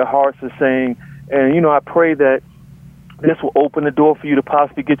what their hearts are saying. And, you know, I pray that this will open the door for you to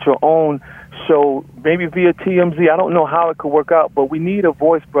possibly get your own show, maybe via TMZ. I don't know how it could work out, but we need a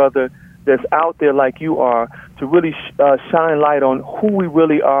voice, brother, that's out there like you are to really shine light on who we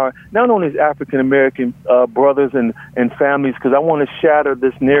really are, not only as African-American brothers and families, because I want to shatter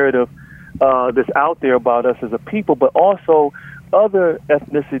this narrative that's out there about us as a people, but also other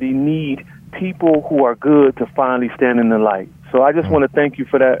ethnicity need people who are good to finally stand in the light. So I just want to thank you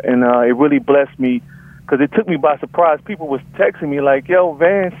for that, and it really blessed me because it took me by surprise. People was texting me like, yo,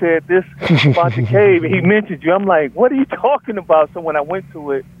 Van said this about the cave, and he mentioned you. I'm like, what are you talking about? So when I went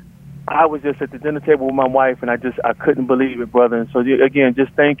to it, I was just at the dinner table with my wife, and I couldn't believe it, brother. And so, again,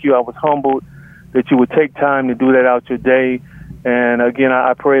 just thank you. I was humbled that you would take time to do that out your day. And, again,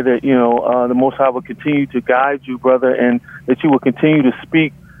 I pray that, you know, the Most High will continue to guide you, brother, and that you will continue to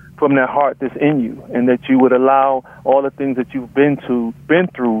speak from that heart that's in you, and that you would allow all the things that you've been through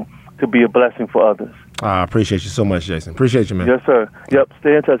to be a blessing for others. I appreciate you so much, Jason. Appreciate you, man. Yes, sir. Yep.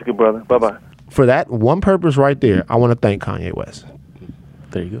 Stay in touch, good brother. Bye-bye. For that one purpose right there, I want to thank Kanye West.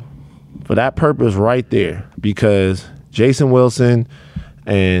 There you go. For that purpose right there, because Jason Wilson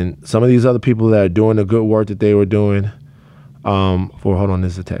and some of these other people that are doing the good work that they were doing, hold on,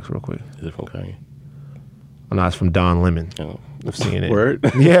 this is a text real quick. Is it from Kanye? Oh, no, it's from Don Lemon. Oh. I've seen it. Word?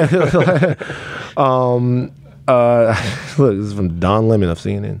 Yeah. Look, this is from Don Lemon. I've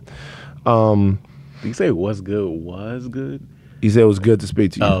seen it. Did you say was good? He said it was good to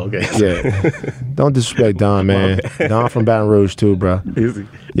speak to you. Oh, okay. Yeah. Don't disrespect Don, man. Don from Baton Rouge, too, bro. Easy.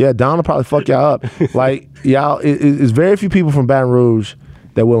 Yeah, Don will probably fuck y'all up. Like, y'all, it's very few people from Baton Rouge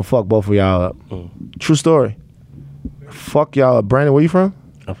that wouldn't fuck both of y'all up. True story. Fuck y'all up. Brandon, where you from?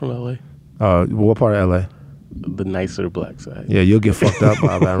 I'm from L.A. What part of L.A.? The nicer black side. Yeah, you'll get fucked up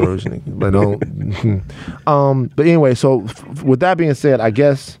by Baton Rouge, nigga. But don't. But anyway, so with that being said, I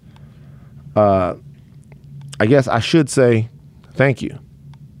guess I should say thank you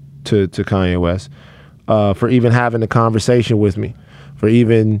to Kanye West for even having the conversation with me, for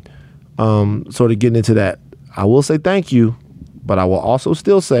even sort of getting into that. I will say thank you, but I will also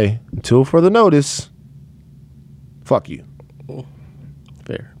still say, until further notice, fuck you.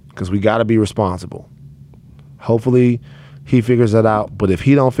 Fair. Because we got to be responsible. Hopefully he figures it out, but if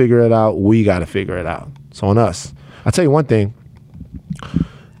he don't figure it out, we got to figure it out. It's on us. I'll tell you one thing.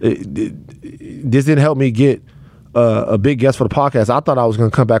 This didn't help me get a big guest for the podcast. I thought I was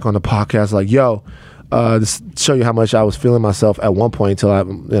going to come back on the podcast like, yo, just show you how much I was feeling myself at one point until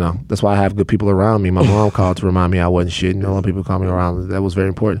that's why I have good people around me. My mom called to remind me I wasn't shit. A lot of people call me around. That was very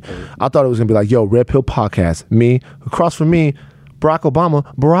important. I thought it was going to be like, yo, Red Pill Podcast. Me, across from me, Barack Obama.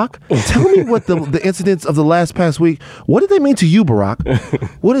 Barack, tell me what the incidents of the past week, what did they mean to you, Barack?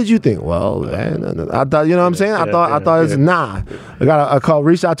 What did you think? Well, I thought, you know what I'm saying? I thought it's nah. I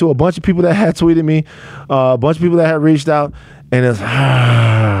reached out to a bunch of people that had tweeted me, a bunch of people that had reached out, and it's,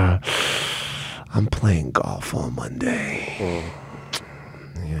 I'm playing golf on Monday.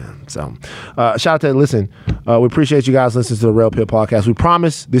 Yeah. So, shout out to listen. We appreciate you guys listening to the Red Pill Podcast. We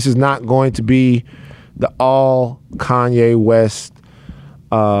promise this is not going to be the all Kanye West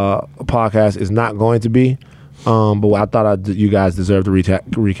podcast. Is not going to be. But I thought you guys deserve the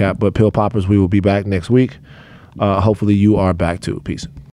recap. But Pill Poppers, we will be back next week. Hopefully you are back too. Peace.